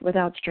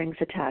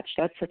attached.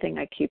 That's the thing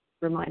I keep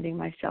reminding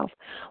myself.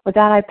 With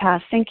that, I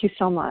pass. Thank you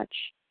so much.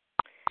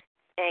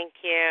 Thank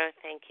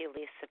you,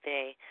 Lisa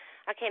B.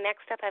 Okay,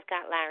 next up I've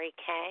got Larry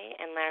K.,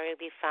 and Larry will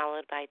be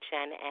followed by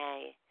Jen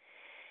A.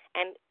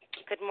 And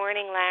good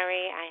morning,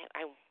 Larry.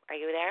 Are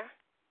you there?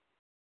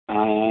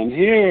 I'm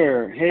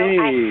here. Hey,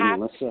 so I have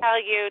Melissa. to tell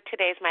you,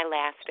 today's my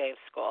last day of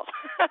school.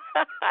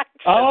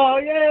 Oh,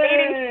 yay!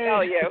 Waiting to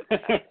tell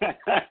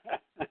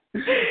you.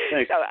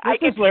 Thanks. So I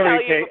can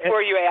tell you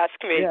before you ask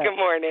me. Yeah. Good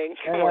morning.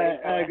 Good morning.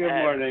 Good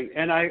morning.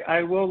 And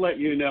I will let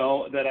you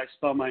know that I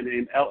spell my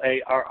name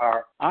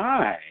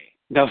Larri.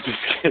 No, just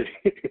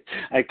kidding.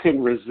 I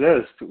couldn't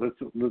resist with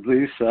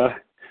Lisa.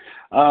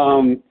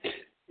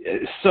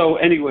 So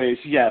anyways,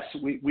 yes,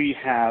 we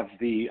have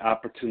the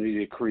opportunity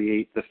to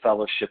create the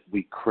fellowship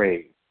we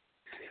crave.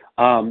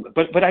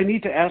 But I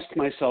need to ask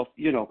myself,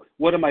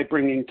 what am I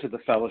bringing to the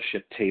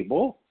fellowship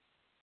table?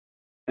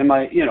 Am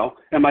I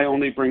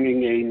only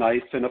bringing a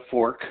knife and a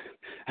fork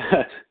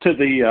to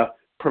the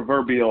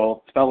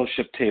proverbial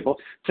fellowship table?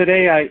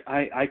 Today,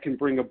 I can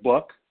bring a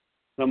book.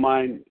 Now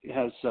mine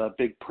has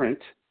big print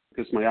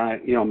because my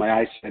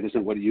eyesight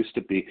isn't what it used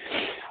to be.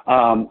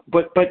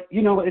 But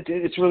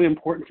it's really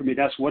important for me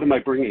to ask, what am I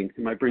bringing?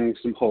 Am I bringing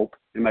some hope?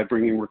 Am I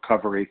bringing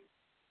recovery?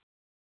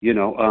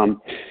 Then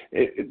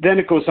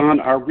it goes on,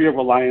 our real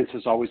reliance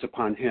is always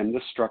upon Him.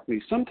 This struck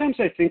me. Sometimes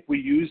I think we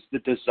use the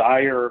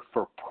desire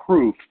for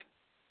proof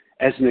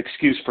as an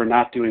excuse for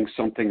not doing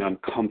something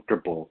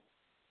uncomfortable.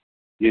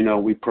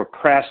 We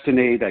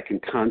procrastinate. I can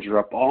conjure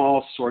up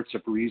all sorts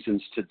of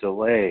reasons to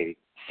delay.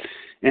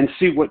 And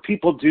see, what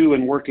people do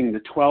in working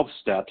the 12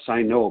 steps,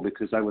 I know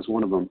because I was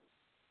one of them.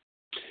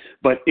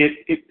 But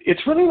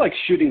it's really like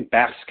shooting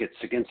baskets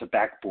against a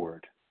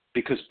backboard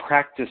because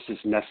practice is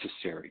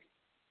necessary.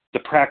 The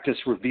practice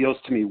reveals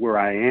to me where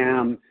I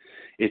am.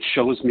 It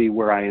shows me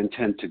where I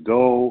intend to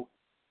go.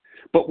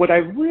 But what I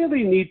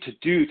really need to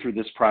do through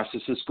this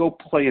process is go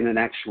play in an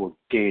actual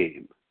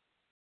game.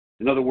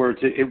 In other words,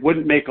 it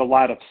wouldn't make a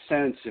lot of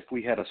sense if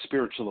we had a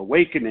spiritual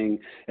awakening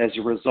as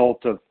a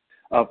result of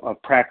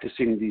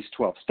practicing these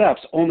 12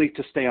 steps, only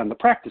to stay on the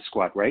practice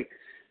squad, right?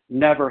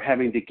 Never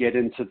having to get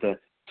into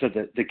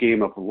the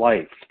game of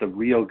life,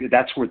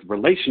 that's where the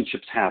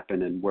relationships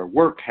happen and where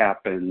work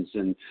happens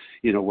and,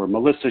 where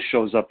Melissa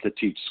shows up to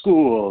teach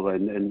school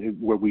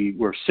and where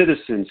we're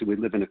citizens and we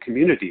live in a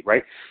community,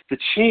 right? The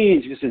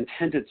change is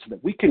intended so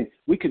that we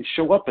can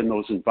show up in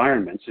those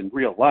environments in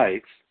real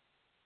life,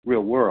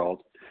 real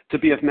world, to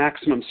be of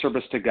maximum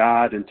service to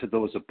God and to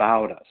those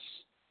about us.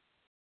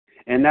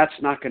 And that's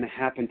not going to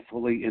happen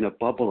fully in a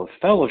bubble of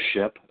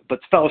fellowship, but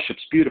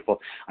fellowship's beautiful.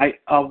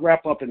 I'll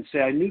wrap up and say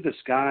I knew this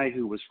guy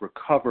who was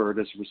recovered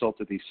as a result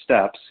of these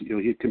steps.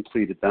 He had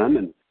completed them,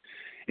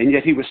 and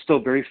yet he was still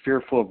very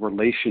fearful of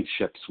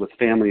relationships with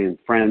family and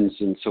friends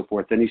and so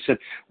forth. And he said,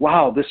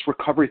 wow, this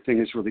recovery thing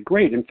is really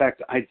great. In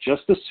fact, I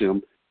just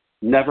assume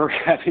never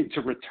having to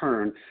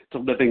return to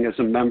living as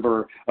a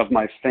member of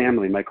my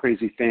family, my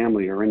crazy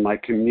family, or in my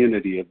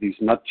community of these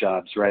nut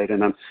jobs, right?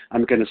 And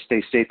I'm going to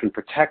stay safe and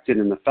protected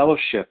in the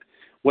fellowship.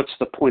 What's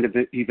the point of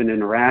it even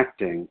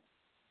interacting?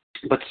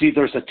 But see,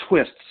 there's a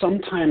twist.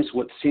 Sometimes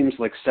what seems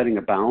like setting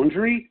a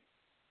boundary,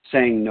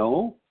 saying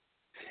no,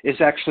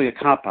 is actually a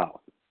cop-out.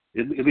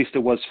 At least it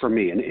was for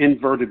me, an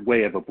inverted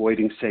way of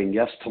avoiding saying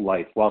yes to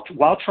life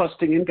while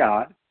trusting in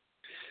God.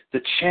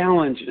 The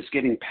challenge is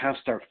getting past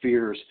our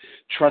fears,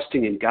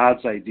 trusting in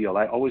God's ideal.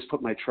 I always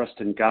put my trust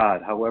in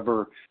God,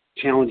 however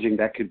challenging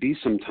that could be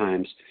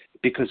sometimes,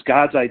 because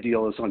God's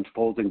ideal is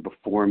unfolding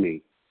before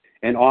me.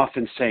 And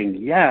often saying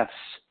yes,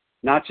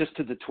 not just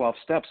to the 12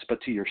 steps,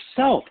 but to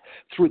yourself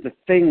through the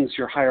things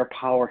your higher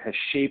power has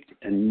shaped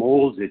and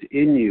molded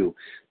in you.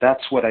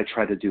 That's what I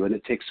try to do, and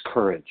it takes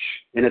courage,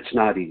 and it's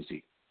not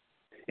easy.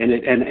 And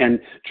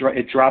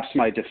it drops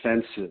my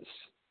defenses.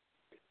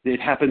 It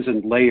happens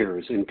in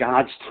layers, in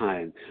God's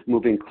time,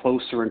 moving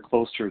closer and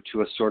closer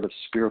to a sort of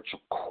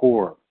spiritual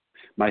core.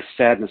 My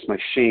sadness, my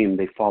shame,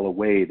 they fall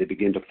away. They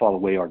begin to fall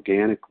away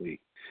organically,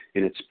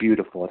 and it's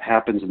beautiful. It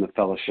happens in the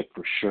fellowship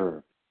for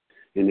sure,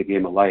 in the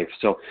game of life.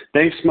 So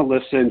thanks,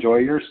 Melissa. Enjoy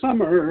your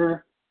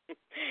summer.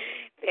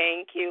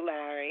 Thank you,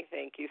 Larry.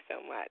 Thank you so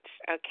much.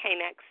 Okay,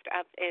 next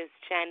up is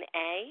Jen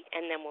A.,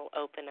 and then we'll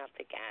open up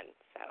again.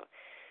 So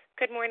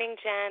good morning,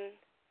 Jen.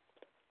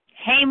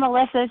 Hey,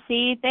 Melissa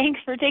C. Thanks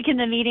for taking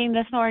the meeting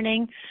this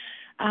morning.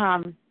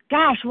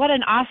 Gosh, what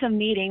an awesome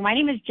meeting. My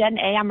name is Jen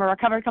A. I'm a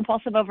recovered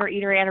compulsive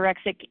overeater,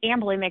 anorexic,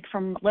 and bulimic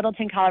from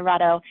Littleton,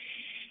 Colorado.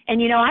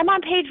 And, I'm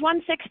on page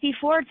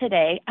 164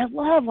 today. I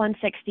love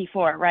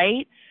 164,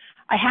 right?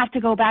 I have to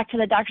go back to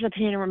the doctor's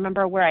opinion and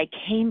remember where I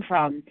came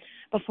from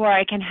before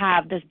I can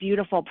have this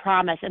beautiful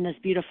promise and this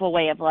beautiful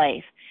way of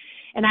life.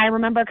 And I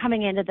remember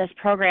coming into this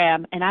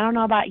program, and I don't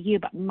know about you,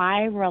 but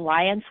my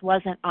reliance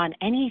wasn't on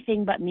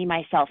anything but me,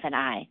 myself, and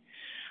I.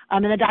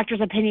 In the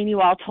doctor's opinion,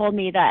 you all told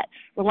me that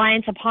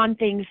reliance upon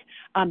things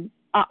on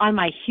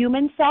my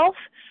human self,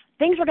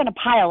 things were going to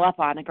pile up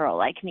on a girl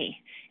like me.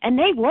 And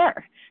they were.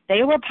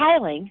 They were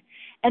piling.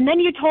 And then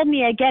you told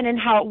me again in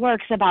how it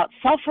works about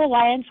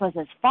self-reliance was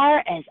as far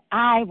as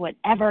I would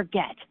ever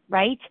get,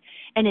 right?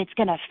 And it's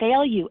going to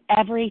fail you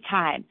every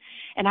time.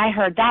 And I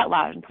heard that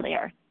loud and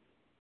clear.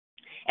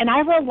 And I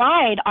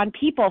relied on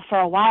people for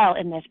a while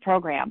in this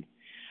program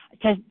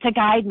to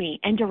guide me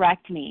and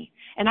direct me.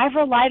 And I've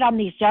relied on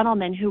these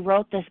gentlemen who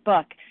wrote this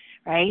book,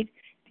 right?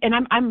 And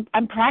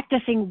I'm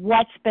practicing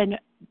what's been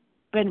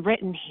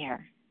written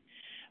here.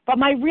 But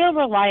my real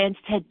reliance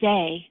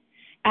today,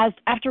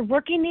 after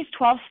working these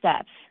 12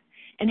 steps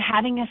and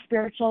having a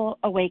spiritual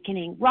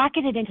awakening,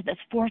 rocketed into this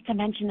fourth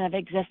dimension of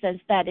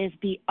existence that is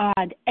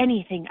beyond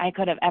anything I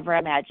could have ever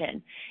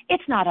imagined.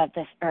 It's not of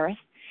this earth.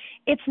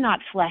 It's not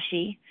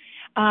fleshy.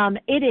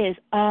 It is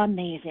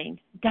amazing.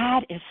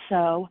 God is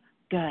so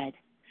good.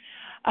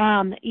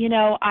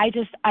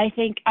 I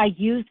think I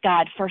used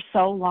God for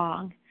so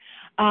long.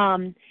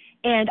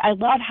 And I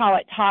love how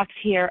it talks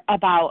here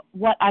about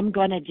what I'm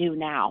going to do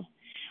now.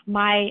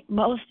 My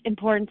most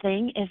important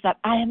thing is that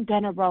I am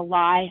going to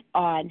rely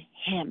on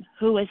Him.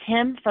 Who is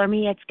Him? For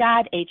me, it's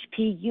God,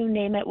 HP, you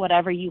name it,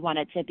 whatever you want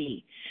it to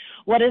be.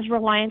 What does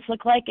reliance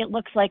look like? It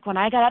looks like when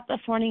I got up this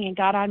morning and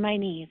got on my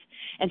knees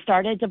and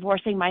started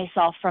divorcing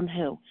myself from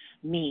who?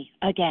 Me,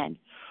 again.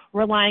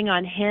 Relying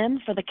on Him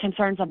for the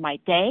concerns of my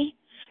day,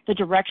 the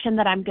direction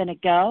that I'm going to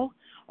go,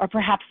 or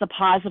perhaps the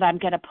pause that I'm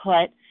going to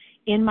put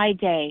in my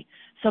day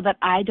so that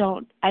I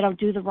don't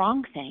do the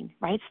wrong thing,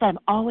 right? So that I'm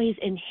always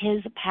in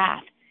His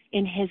path,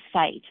 in His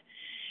sight.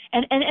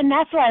 And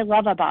that's what I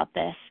love about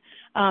this.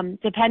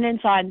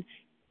 Dependence on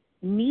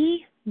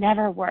me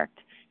never worked.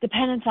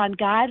 Dependence on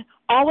God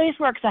always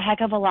works a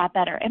heck of a lot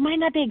better. It might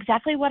not be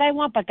exactly what I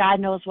want, but God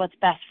knows what's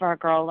best for a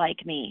girl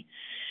like me.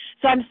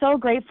 So I'm so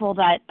grateful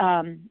that,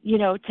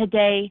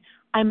 today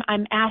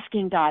I'm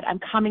asking God. I'm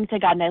coming to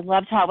God. And I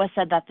loved how it was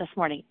said that this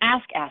morning.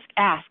 Ask, ask,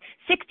 ask.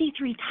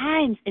 63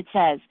 times it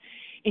says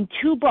in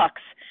 2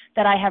 books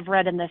that I have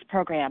read in this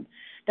program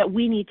that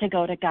we need to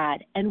go to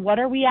God. And what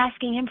are we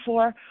asking Him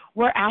for?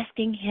 We're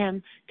asking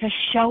Him to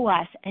show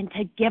us and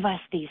to give us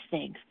these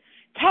things.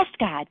 Test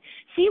God.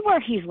 See where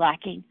He's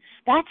lacking.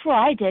 That's where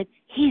I did.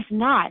 He's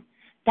not.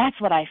 That's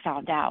what I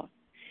found out.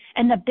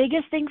 And the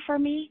biggest thing for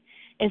me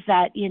is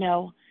that,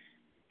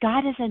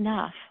 God is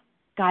enough.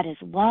 God is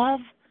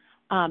love.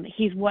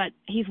 He's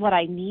what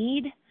I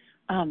need.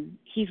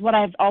 He's what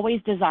I've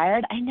always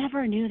desired. I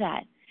never knew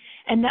that.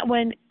 And that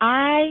when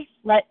I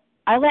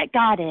let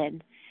God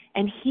in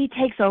and He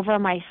takes over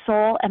my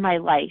soul and my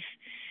life,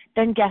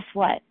 then guess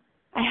what?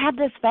 I have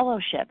this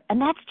fellowship, and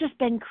that's just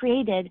been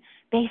created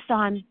based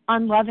on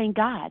loving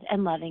God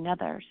and loving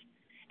others.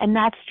 And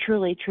that's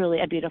truly, truly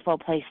a beautiful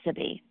place to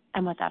be.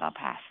 And with that, I'll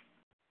pass.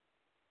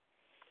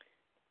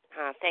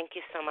 Thank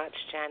you so much,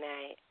 Jen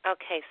A.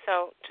 Okay,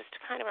 so just to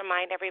kind of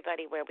remind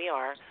everybody where we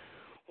are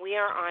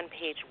on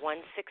page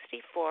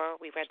 164.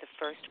 We read the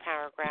first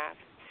paragraph,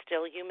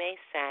 Still You May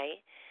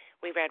Say.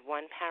 We read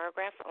one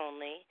paragraph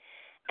only.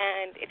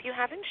 And if you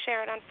haven't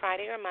shared on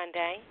Friday or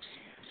Monday,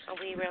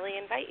 we really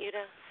invite you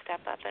to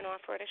step up and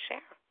offer to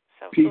share.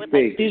 So who would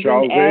like to?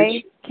 Susan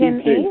A.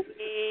 Kim E.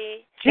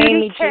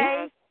 Amy G.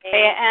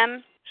 Leah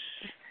M.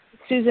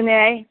 Susan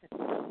A.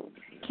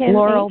 Kim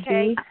Laurel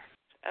B.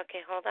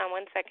 Okay, hold on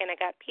one second. I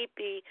got Pete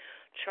B.,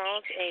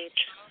 Charles H.,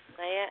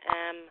 Leah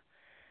M.,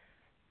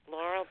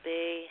 Laurel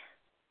B.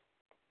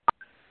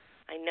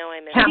 I know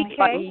I missed Kim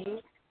people.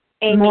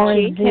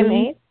 Amy G. Kim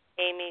A.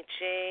 Amy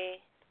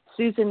G.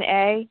 Susan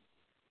A.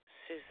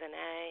 Susan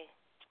A.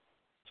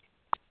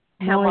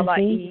 Pamela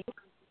E.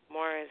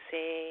 Maura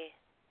Z.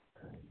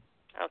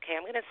 Okay,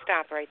 I'm going to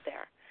stop right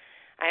there.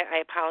 I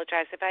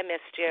apologize if I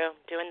missed you.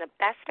 Doing the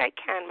best I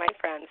can, my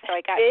friends. So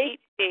I got Pete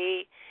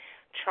B.,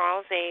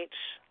 Charles H.,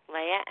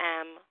 Leah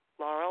M.,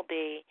 Laurel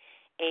B.,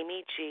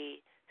 Amy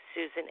G.,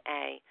 Susan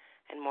A.,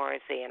 and Maura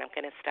Z. And I'm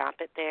going to stop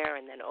it there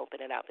and then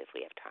open it up if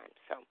we have time.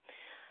 So,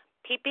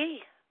 Pete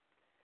B.,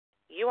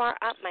 you are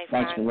up, my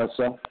friend. Thanks,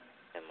 Melissa.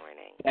 Good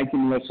morning. Thank you,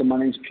 Melissa. My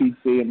name's Pete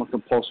B. I'm a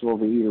compulsive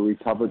overeater,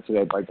 recovered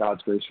today by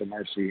God's grace and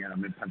mercy, and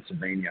I'm in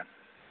Pennsylvania.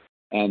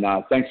 And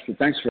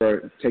thanks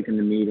for taking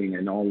the meeting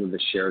and all of the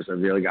shares. I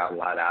really got a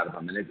lot out of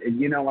them. And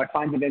I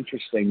find it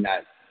interesting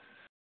that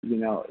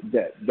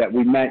that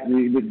we met.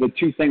 The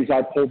 2 things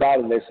I pulled out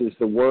of this is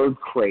the word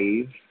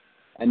crave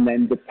and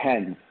then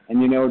depend.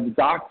 And the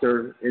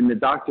doctor, in the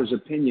doctor's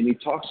opinion, he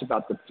talks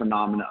about the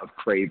phenomena of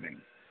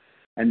craving,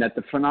 and that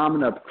the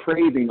phenomena of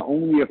craving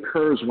only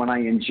occurs when I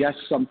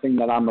ingest something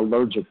that I'm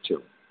allergic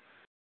to,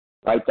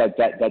 right?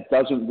 That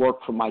doesn't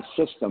work for my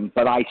system,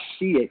 but I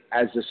see it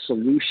as a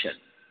solution,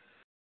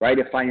 right?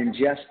 If I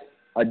ingest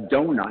a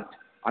donut,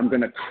 I'm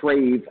going to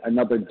crave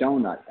another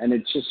donut. And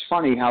it's just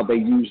funny how they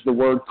use the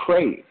word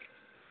crave,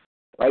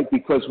 right?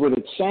 Because what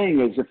it's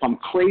saying is if I'm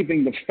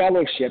craving the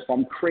fellowship,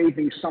 I'm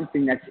craving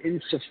something that's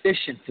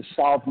insufficient to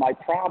solve my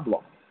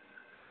problem.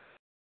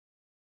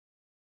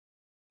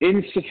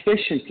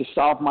 Insufficient to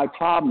solve my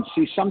problem.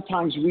 See,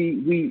 sometimes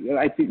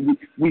I think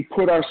we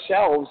put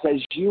ourselves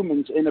as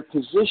humans in a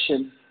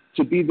position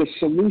to be the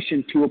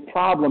solution to a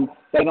problem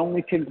that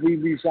only can be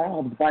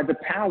resolved by the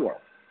power,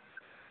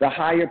 the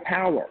higher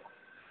power.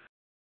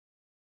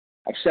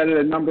 I've said it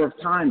a number of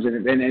times,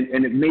 and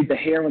it made the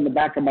hair on the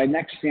back of my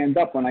neck stand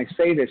up when I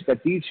say this,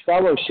 that these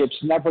fellowships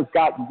never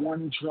got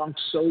one drunk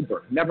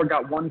sober, never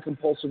got one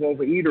compulsive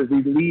overeater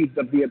relieved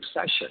of the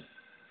obsession.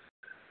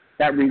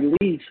 That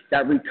relief,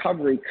 that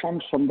recovery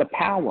comes from the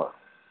power.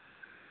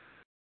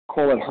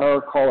 Call it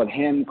her, call it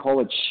him, call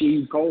it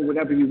she, call it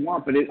whatever you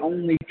want, but it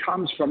only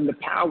comes from the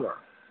power.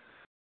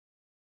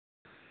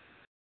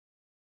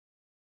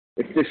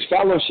 If this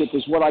fellowship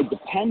is what I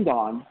depend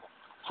on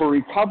for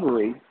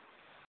recovery,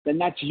 then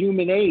that's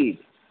human aid.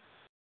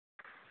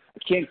 I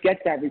can't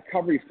get that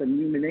recovery from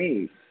human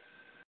aid.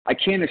 I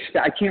can't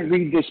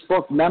read this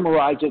book,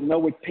 memorize it, know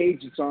what page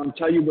it's on,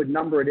 tell you what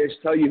number it is,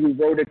 tell you who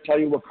wrote it, tell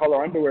you what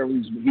color underwear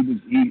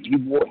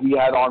he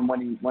had on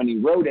when he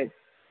wrote it,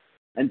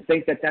 and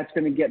think that that's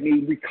going to get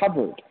me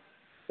recovered.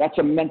 That's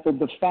a mental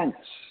defense.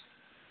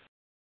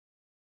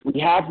 We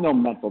have no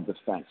mental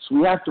defense.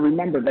 We have to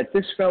remember that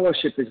this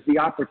fellowship is the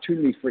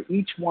opportunity for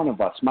each one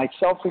of us,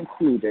 myself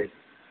included,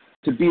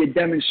 to be a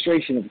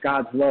demonstration of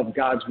God's love,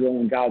 God's will,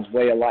 and God's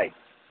way of life.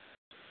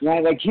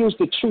 Here's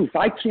the truth.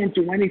 I can't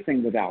do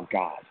anything without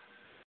God.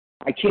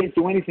 I can't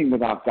do anything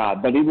without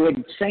God. But what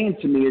it's saying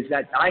to me is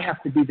that I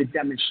have to be the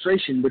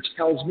demonstration, which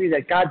tells me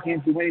that God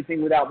can't do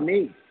anything without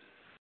me.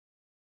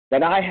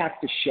 That I have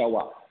to show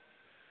up.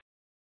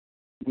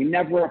 We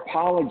never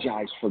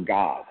apologize for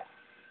God.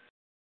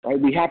 Right?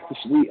 We have to,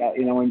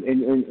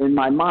 in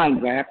my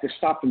mind, I have to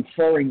stop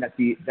inferring that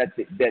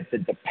the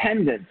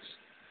dependence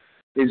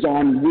is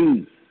on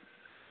we.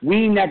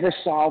 We never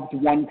solved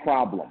one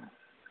problem.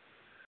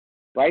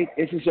 Right?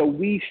 This is a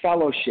we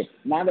fellowship,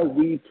 not a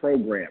we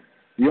program.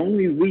 The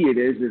only we it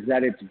is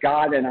that it's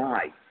God and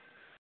I.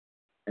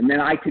 And then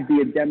I could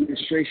be a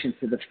demonstration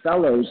to the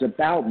fellows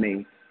about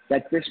me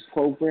that this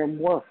program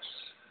works.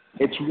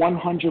 It's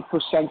 100%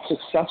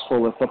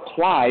 successful if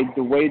applied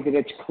the way that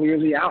it's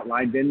clearly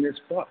outlined in this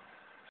book.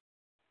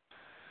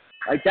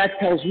 Like that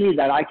tells me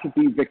that I could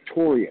be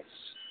victorious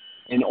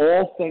in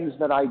all things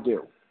that I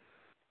do.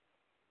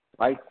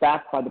 Right?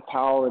 Backed by the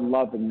power and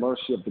love and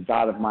mercy of the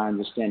God of my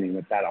understanding.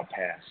 With that, I'll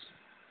pass.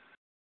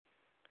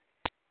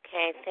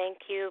 Okay, thank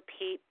you,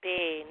 Pete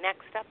B.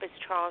 Next up is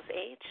Charles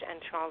H.,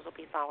 and Charles will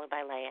be followed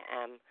by Leah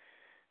M.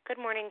 Good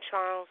morning,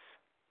 Charles.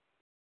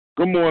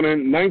 Good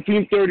morning.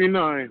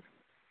 1939.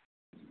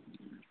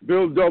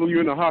 Bill W.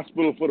 in the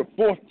hospital for the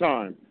fourth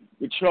time,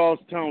 the Charles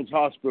Towns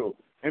Hospital.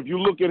 And if you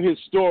look at his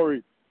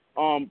story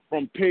from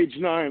page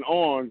 9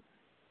 on,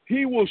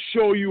 he will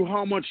show you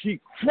how much he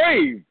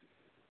craved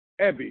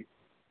Ebby.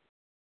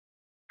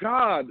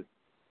 God,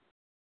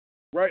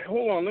 right?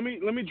 Hold on.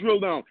 Let me drill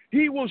down.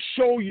 He will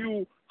show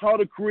you how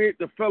to create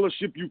the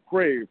fellowship you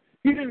crave.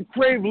 He didn't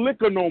crave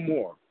liquor no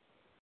more.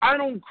 I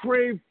don't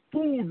crave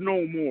food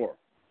no more,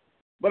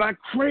 but I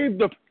crave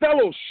the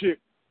fellowship.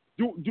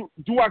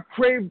 Do I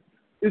crave?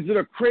 Is it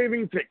a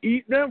craving to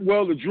eat them?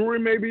 Well, the jury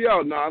may be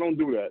out. No, I don't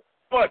do that.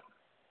 But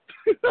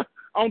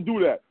I don't do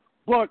that.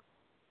 But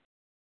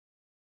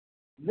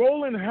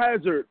Roland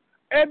Hazard,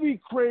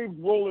 Ebby craved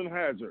Roland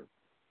Hazard.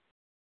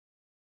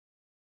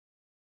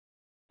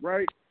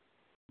 Right?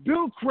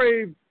 Bill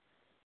craved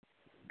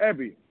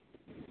Ebby.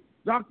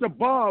 Dr.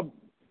 Bob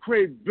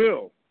craved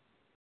Bill.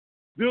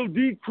 Bill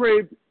D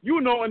craved,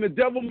 and the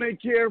devil may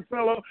care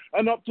fella,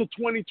 and up to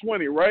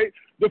 2020, right?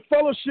 The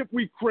fellowship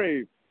we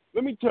crave.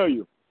 Let me tell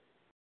you,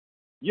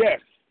 yes,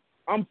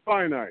 I'm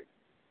finite,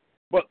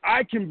 but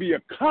I can be a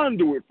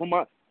conduit for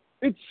my.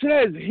 It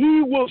says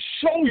he will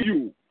show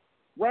you,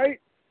 right?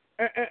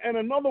 And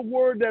another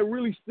word that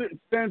really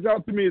stands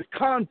out to me is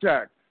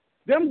contact.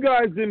 Them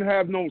guys didn't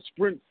have no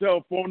Sprint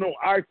cell phone, no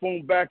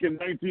iPhone back in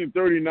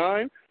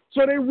 1939,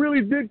 so they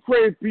really did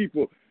crave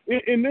people.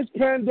 In this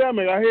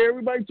pandemic, I hear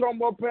everybody talking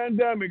about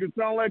pandemic. It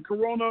sounds like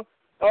Corona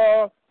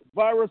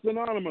Virus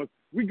Anonymous.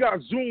 We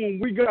got Zoom,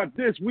 we got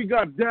this, we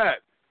got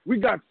that. We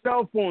got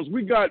cell phones,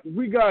 we got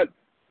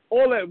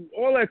all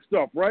that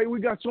stuff, right? We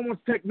got so much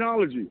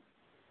technology.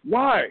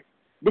 Why?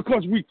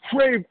 Because we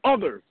crave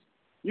others.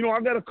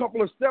 I got a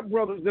couple of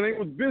stepbrothers, and they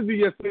was busy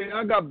yesterday, and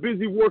I got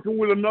busy working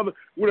with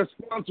a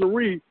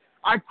sponsoree.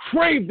 I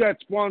crave that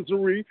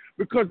sponsoree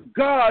because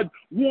God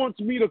wants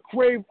me to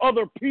crave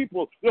other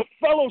people. The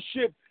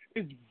fellowship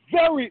is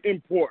very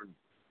important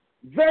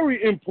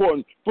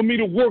for me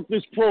to work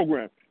this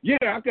program. Yeah,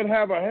 I could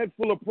have a head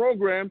full of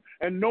program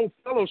and no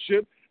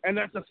fellowship, and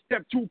that's a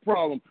step 2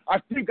 problem. I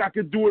think I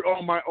could do it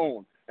on my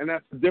own, and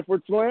that's the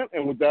difference, Lamb,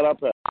 and with that, I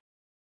pass.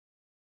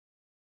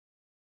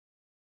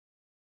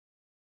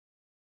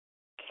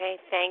 Okay,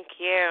 thank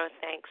you.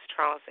 Thanks,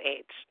 Charles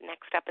H.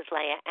 Next up is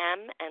Leah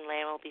M., and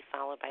Leah will be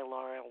followed by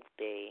Laurel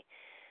B.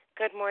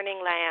 Good morning,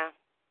 Leah.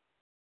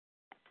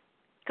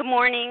 Good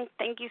morning.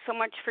 Thank you so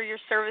much for your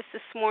service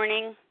this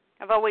morning.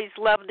 I've always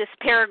loved this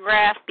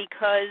paragraph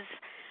because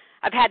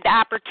I've had the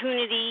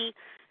opportunity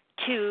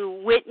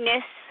to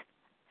witness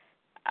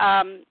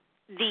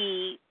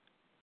the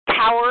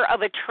power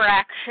of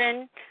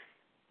attraction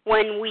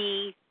when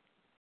we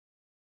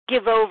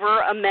give over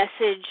a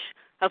message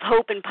of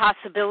hope and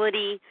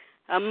possibility,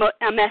 a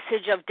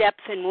message of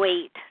depth and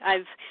weight.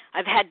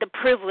 I've had the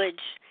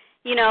privilege,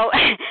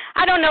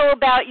 I don't know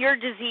about your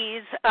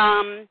disease.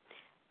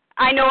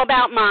 I know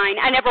about mine.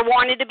 I never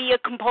wanted to be a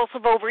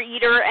compulsive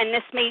overeater, and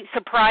this may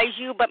surprise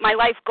you, but my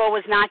life goal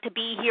was not to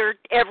be here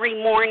every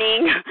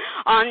morning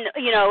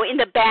in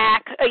the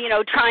back,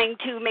 trying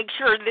to make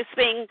sure this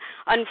thing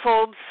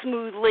unfolds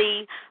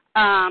smoothly.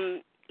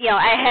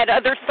 I had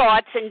other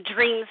thoughts and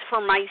dreams for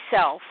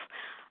myself.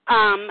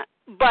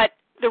 But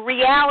the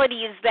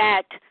reality is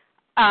that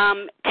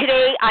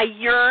today I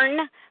yearn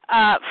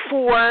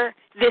for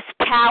this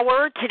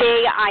power.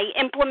 Today I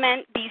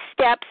implement these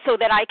steps so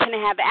that I can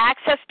have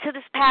access to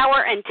this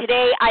power, and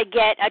today I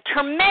get a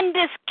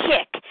tremendous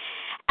kick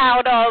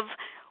out of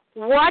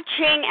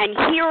watching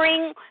and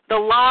hearing the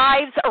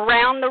lives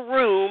around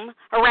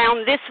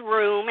this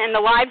room, and the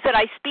lives that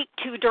I speak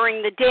to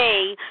during the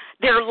day,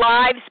 their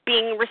lives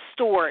being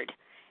restored.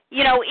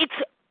 You know,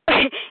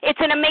 it's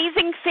an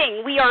amazing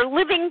thing. We are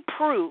living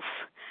proof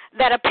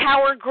that a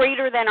power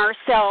greater than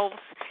ourselves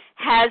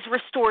has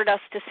restored us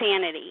to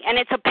sanity. And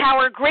it's a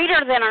power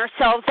greater than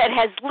ourselves that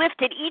has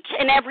lifted each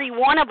and every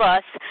one of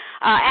us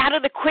out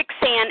of the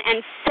quicksand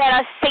and set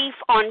us safe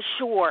on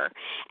shore.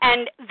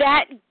 And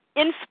that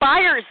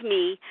inspires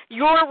me.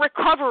 Your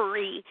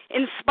recovery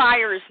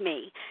inspires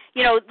me.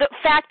 You know, the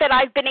fact that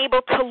I've been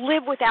able to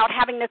live without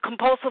having to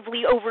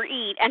compulsively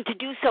overeat and to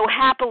do so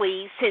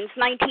happily since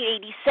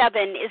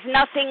 1987 is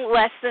nothing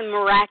less than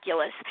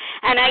miraculous.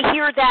 And I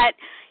hear that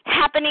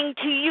happening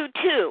to you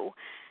too.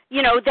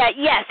 You know, that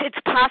yes, it's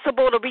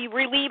possible to be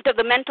relieved of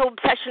the mental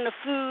obsession of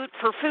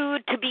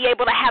food, to be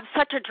able to have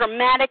such a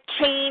dramatic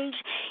change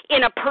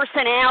in a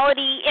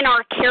personality, in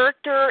our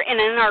character, and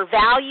in our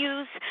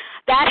values.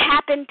 That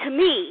happened to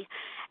me,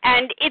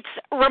 and it's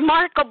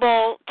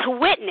remarkable to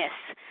witness.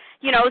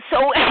 You know,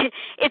 so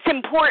it's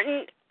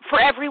important for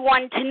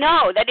everyone to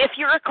know that if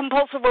you're a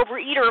compulsive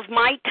overeater of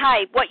my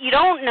type, what you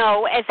don't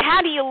know is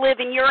how do you live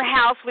in your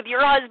house with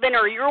your husband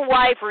or your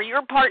wife or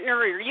your partner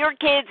or your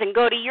kids and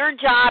go to your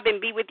job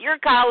and be with your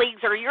colleagues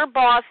or your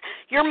boss,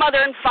 your mother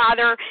and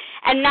father,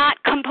 and not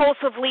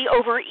compulsively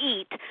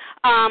overeat.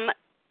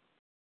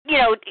 You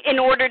know, in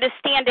order to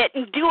stand it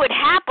and do it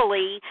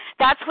happily.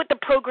 That's what the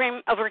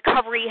program of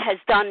recovery has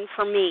done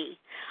for me.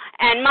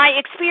 And my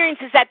experience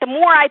is that the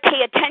more I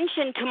pay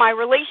attention to my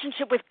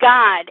relationship with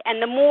God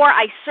and the more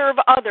I serve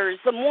others,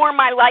 the more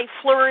my life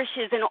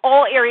flourishes in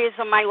all areas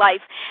of my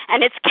life.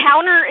 And it's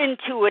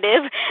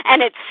counterintuitive,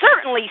 and it's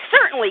certainly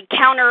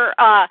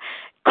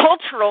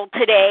cultural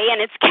today,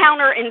 and it's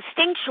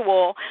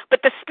counter-instinctual,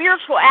 but the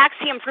spiritual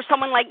axiom for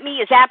someone like me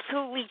is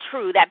absolutely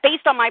true, that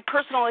based on my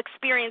personal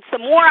experience, the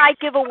more I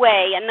give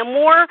away and the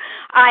more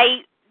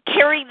I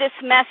carry this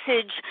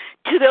message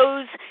to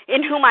those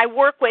in whom I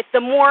work with,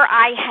 the more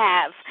I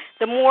have,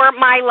 the more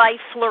my life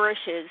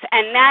flourishes.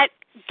 And that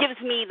gives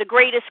me the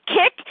greatest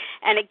kick,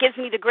 and it gives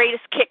me the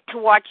greatest kick to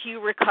watch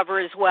you recover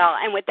as well.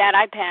 And with that,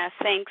 I pass.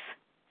 Thanks.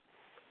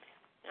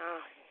 Oh,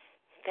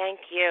 thank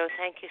you.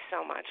 Thank you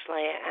so much,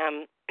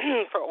 Leah,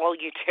 for all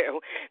you do.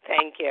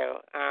 Thank you.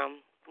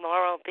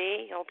 Laurel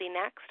B., you'll be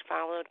next,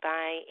 followed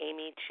by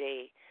Amy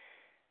G.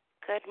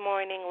 Good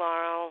morning,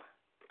 Laurel.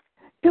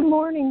 Good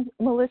morning,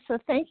 Melissa.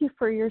 Thank you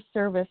for your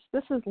service.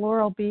 This is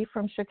Laurel B.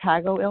 from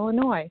Chicago,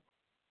 Illinois.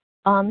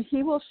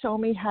 He will show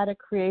me how to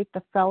create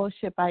the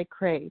fellowship I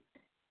crave.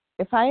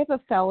 If I have a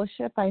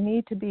fellowship, I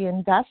need to be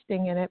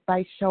investing in it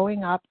by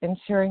showing up and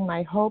sharing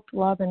my hope,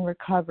 love, and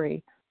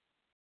recovery.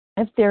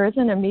 If there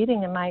isn't a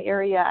meeting in my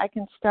area, I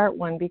can start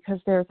one because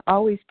there's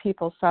always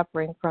people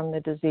suffering from the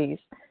disease.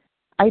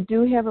 I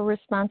do have a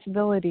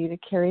responsibility to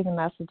carry the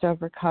message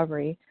of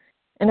recovery.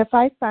 And if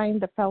I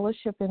find the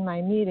fellowship in my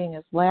meeting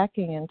is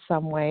lacking in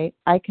some way,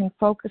 I can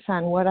focus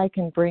on what I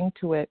can bring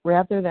to it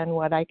rather than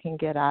what I can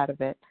get out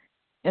of it.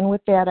 And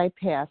with that, I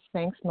pass.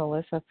 Thanks,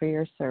 Melissa, for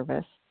your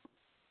service.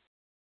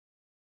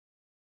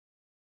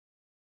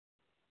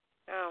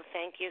 Oh,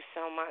 thank you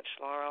so much,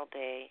 Laurel B.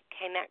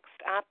 Okay, next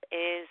up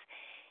is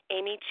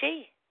Amy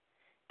G.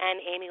 And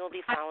Amy will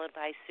be followed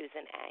by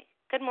Susan A.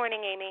 Good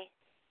morning, Amy.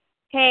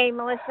 Hey,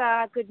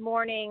 Melissa, good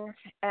morning.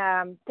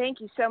 Thank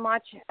you so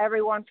much,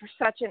 everyone, for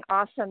such an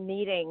awesome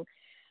meeting.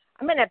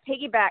 I'm going to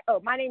piggyback.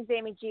 My name's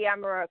Amy G.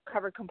 I'm a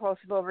recovered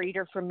compulsive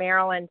overeater from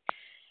Maryland.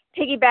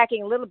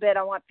 Piggybacking a little bit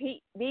on what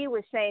Pete B.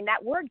 was saying,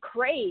 that word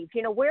crave,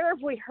 where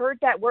have we heard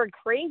that word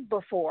crave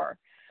before?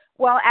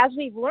 Well, as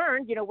we've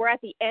learned, we're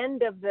at the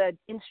end of the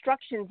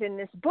instructions in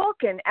this book,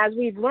 and as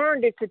we've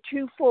learned, it's a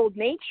twofold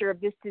nature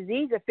of this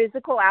disease, a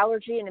physical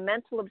allergy and a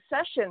mental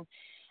obsession.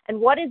 And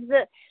what is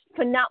the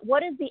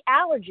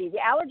allergy? The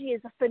allergy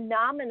is a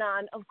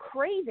phenomenon of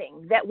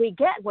craving that we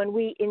get when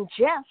we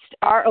ingest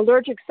our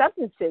allergic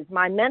substances.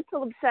 My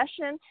mental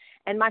obsession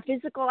and my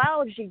physical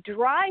allergy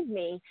drive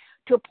me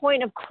to a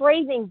point of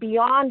craving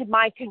beyond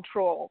my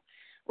control,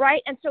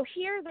 right? And so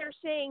here they're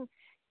saying,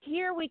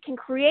 here we can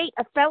create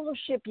a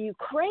fellowship you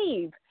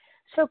crave.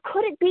 So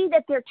could it be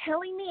that they're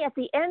telling me at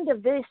the end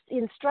of this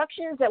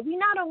instructions that we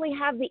not only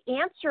have the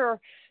answer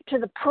to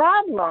the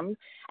problem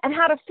and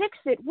how to fix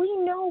it, we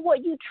know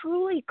what you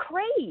truly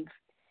crave.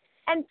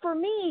 And for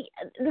me,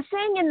 the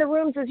saying in the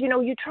rooms is,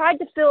 I tried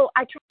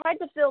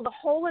to fill the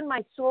hole in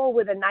my soul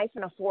with a knife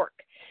and a fork,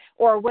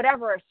 or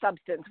whatever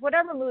substance,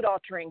 whatever mood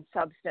altering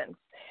substance.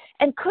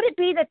 And could it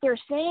be that they're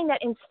saying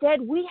that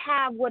instead we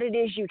have what it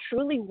is you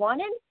truly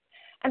wanted?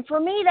 And for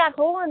me, that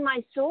hole in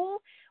my soul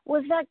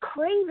was that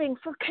craving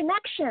for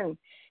connection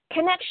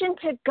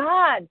to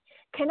God,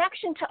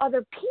 connection to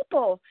other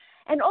people,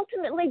 and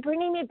ultimately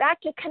bringing me back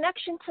to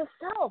connection to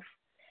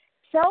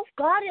self,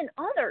 God, and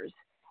others.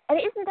 And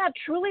isn't that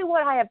truly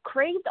what I have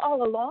craved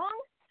all along?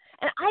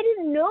 And I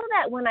didn't know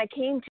that when I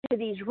came to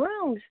these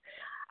rooms.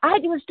 I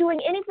was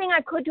doing anything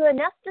I could to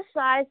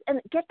anesthetize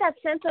and get that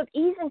sense of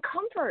ease and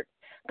comfort.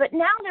 But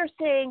now they're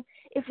saying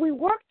if we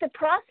work the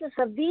process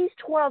of these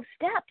 12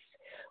 steps,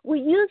 we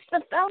use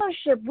the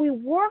fellowship, we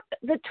work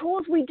the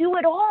tools, we do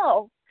it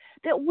all,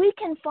 that we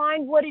can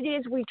find what it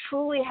is we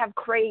truly have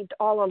craved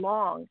all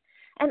along.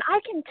 And I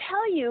can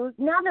tell you,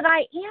 now that I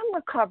am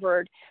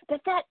recovered,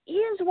 that that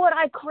is what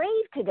I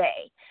crave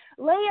today.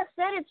 Leah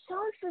said it so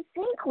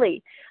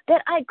succinctly,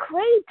 that I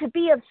crave to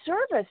be of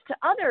service to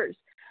others.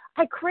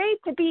 I crave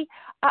to be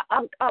a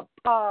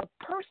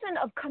person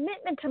of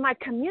commitment to my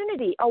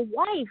community, a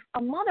wife,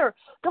 a mother.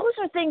 Those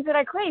are things that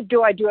I crave.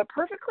 Do I do it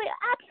perfectly?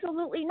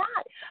 Absolutely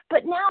not.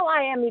 But now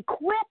I am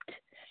equipped.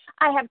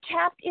 I have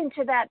tapped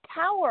into that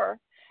power,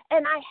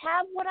 and I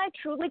have what I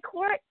truly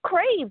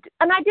craved.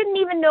 And I didn't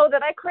even know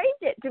that I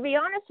craved it, to be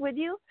honest with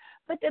you.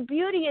 But the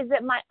beauty is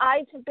that my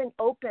eyes have been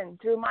opened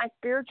through my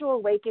spiritual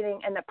awakening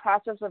and the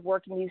process of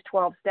working these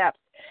 12 steps.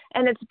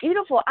 And it's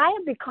beautiful. I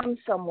have become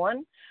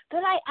someone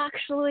that I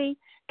actually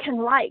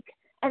can like,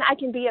 and I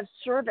can be of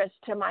service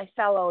to my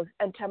fellows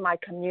and to my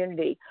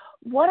community.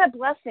 What a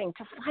blessing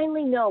to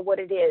finally know what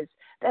it is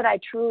that I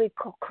truly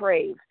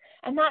crave.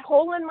 And that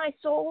hole in my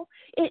soul,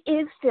 it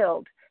is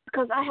filled,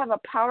 because I have a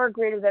power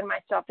greater than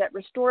myself that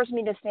restores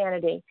me to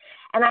sanity.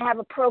 And I have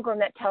a program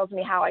that tells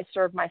me how I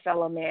serve my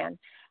fellow man.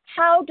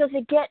 How does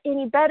it get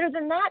any better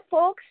than that,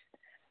 folks?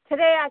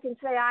 Today I can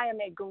say I am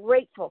a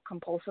grateful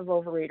compulsive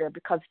overeater,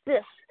 because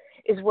this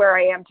is where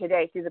I am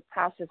today through the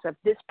process of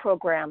this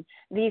program,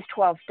 these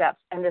 12 steps,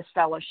 and this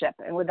fellowship.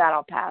 And with that,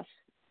 I'll pass.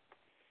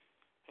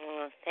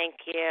 Thank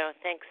you.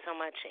 Thanks so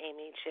much,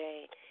 Amy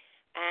J.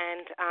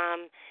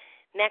 And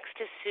next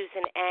is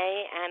Susan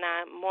A.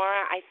 And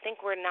Maura, I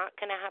think we're not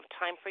going to have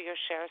time for your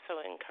share, so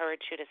I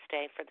encourage you to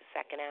stay for the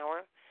second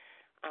hour.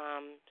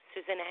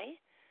 Susan A.,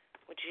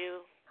 would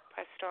you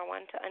press star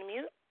 1 to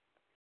unmute?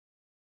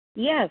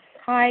 Yes.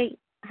 Hi,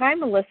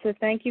 Melissa.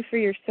 Thank you for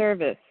your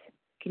service.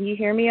 Can you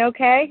hear me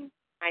okay?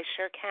 I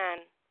sure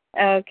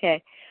can.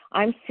 Okay.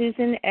 I'm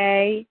Susan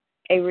A.,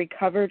 a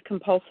recovered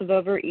compulsive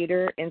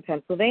overeater in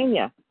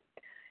Pennsylvania.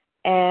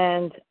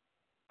 And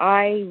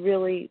I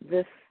really,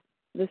 this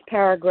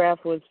paragraph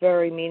was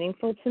very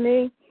meaningful to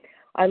me.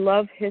 I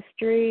love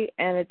history,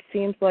 and it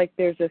seems like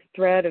there's a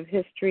thread of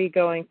history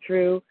going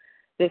through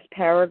this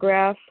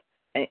paragraph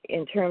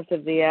in terms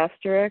of the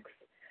asterisks.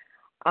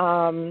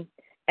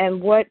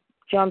 And what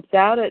jumps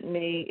out at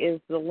me is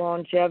the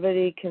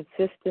longevity,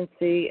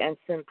 consistency, and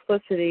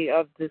simplicity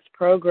of this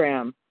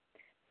program.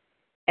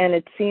 And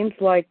it seems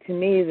like to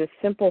me the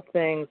simple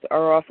things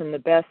are often the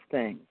best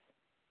things.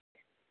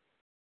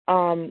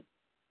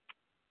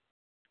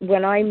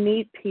 When I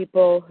meet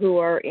people who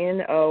are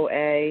in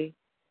OA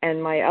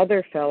and my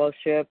other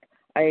fellowship,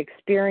 I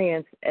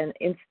experience an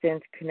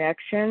instant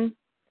connection.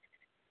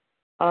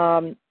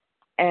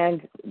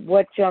 And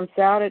what jumps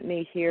out at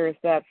me here is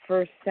that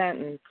first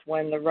sentence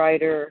when the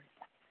writer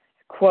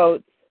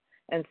quotes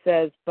and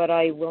says, "But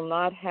I will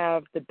not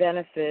have the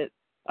benefit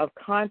of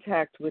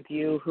contact with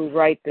you who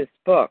write this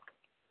book."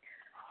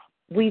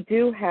 We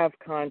do have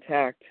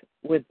contact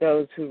with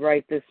those who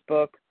write this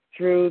book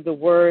through the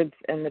words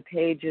and the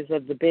pages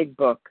of the big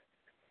book.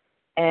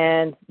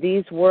 And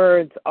these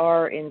words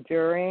are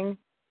enduring.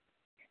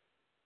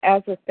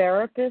 As a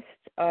therapist,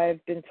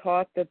 I've been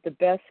taught that the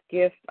best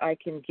gift I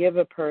can give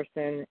a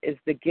person is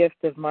the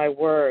gift of my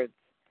words.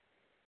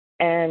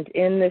 And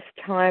in this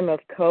time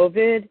of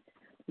COVID,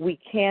 we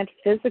can't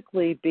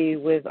physically be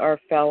with our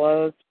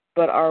fellows,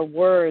 but our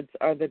words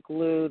are the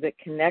glue that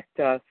connect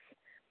us.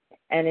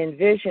 And in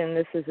Vision,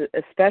 this is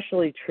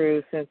especially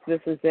true since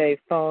this is a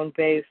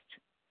phone-based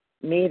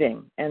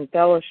meeting and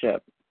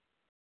fellowship.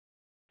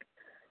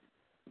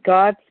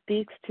 God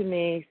speaks to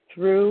me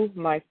through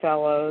my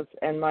fellows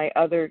and my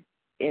other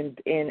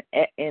in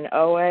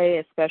OA,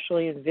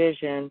 especially in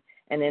Vision,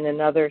 and in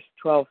another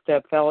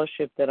 12-step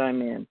fellowship that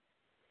I'm in.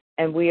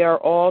 And we are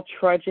all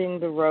trudging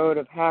the road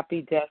of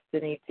happy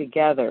destiny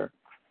together.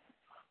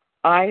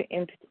 I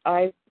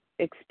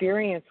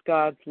experience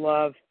God's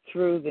love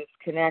through this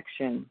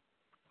connection.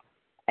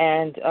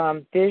 And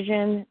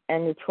Vision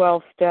and the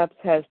 12 steps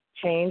has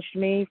changed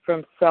me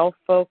from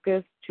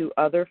self-focus to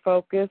other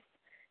focus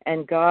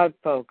and God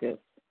focus.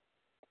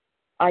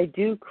 I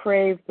do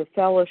crave the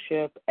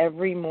fellowship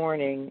every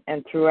morning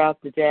and throughout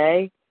the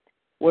day,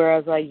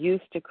 whereas I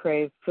used to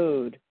crave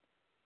food.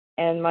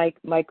 And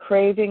my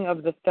craving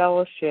of the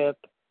fellowship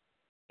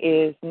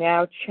is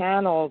now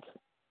channeled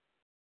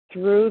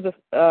through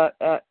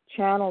the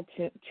channel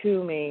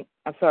to me.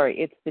 I'm sorry,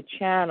 it's the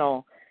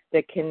channel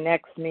that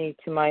connects me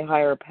to my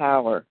higher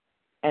power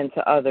and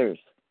to others.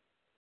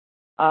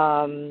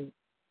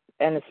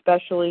 And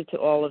especially to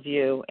all of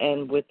you.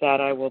 And with that,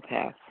 I will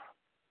pass.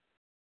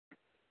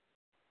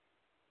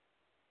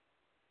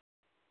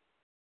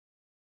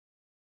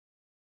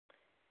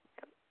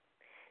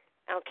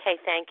 Okay,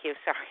 thank you.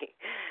 Sorry.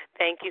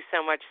 Thank you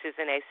so much,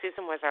 Susan A.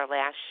 Susan was our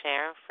last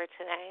share for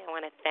today. I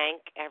want to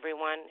thank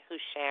everyone who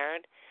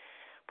shared.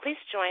 Please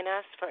join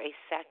us for a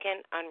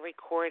second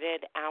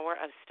unrecorded hour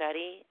of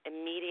study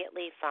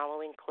immediately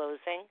following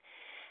closing.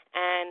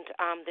 And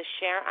the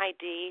share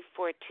ID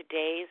for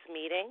today's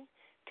meeting,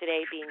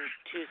 today being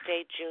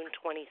Tuesday, June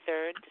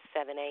 23rd, the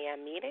 7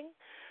 a.m. meeting,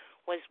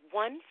 was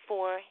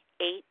 14854.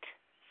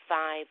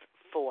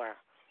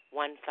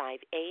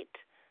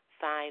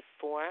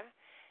 15854.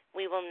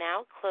 We will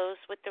now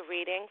close with the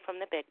reading from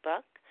the Big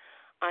Book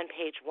on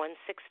page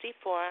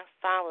 164,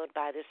 followed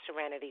by the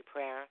Serenity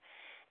Prayer.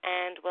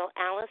 And will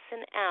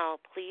Allison L.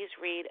 please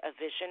read A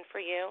Vision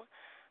for You?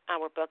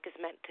 Our book is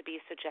meant to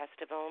be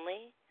suggestive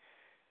only.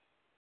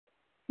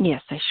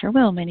 Yes, I sure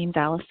will. My name's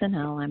Allison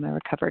L. I'm a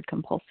recovered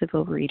compulsive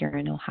overeater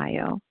in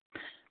Ohio.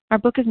 Our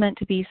book is meant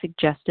to be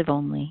suggestive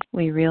only.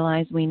 We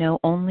realize we know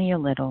only a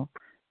little.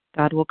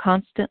 God will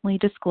constantly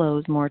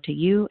disclose more to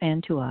you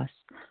and to us.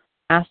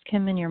 Ask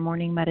Him in your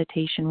morning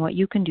meditation what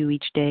you can do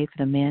each day for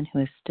the man who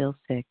is still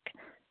sick.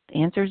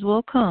 The answers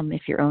will come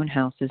if your own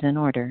house is in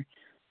order,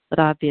 but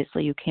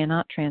obviously you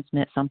cannot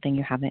transmit something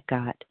you haven't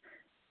got.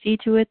 See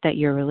to it that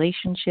your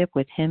relationship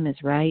with Him is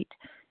right,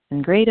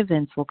 and great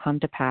events will come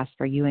to pass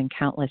for you and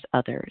countless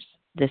others.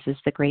 This is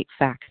the great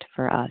fact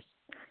for us.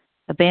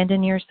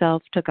 Abandon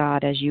yourself to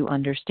God as you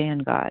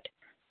understand God.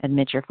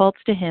 Admit your faults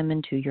to Him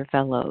and to your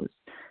fellows.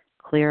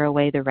 Clear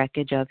away the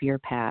wreckage of your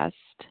past.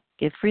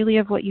 Give freely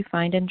of what you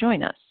find and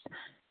join us.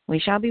 We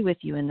shall be with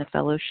you in the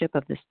fellowship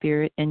of the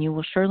Spirit, and you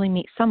will surely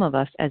meet some of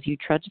us as you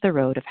trudge the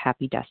road of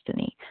happy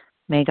destiny.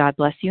 May God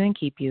bless you and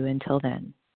keep you until then.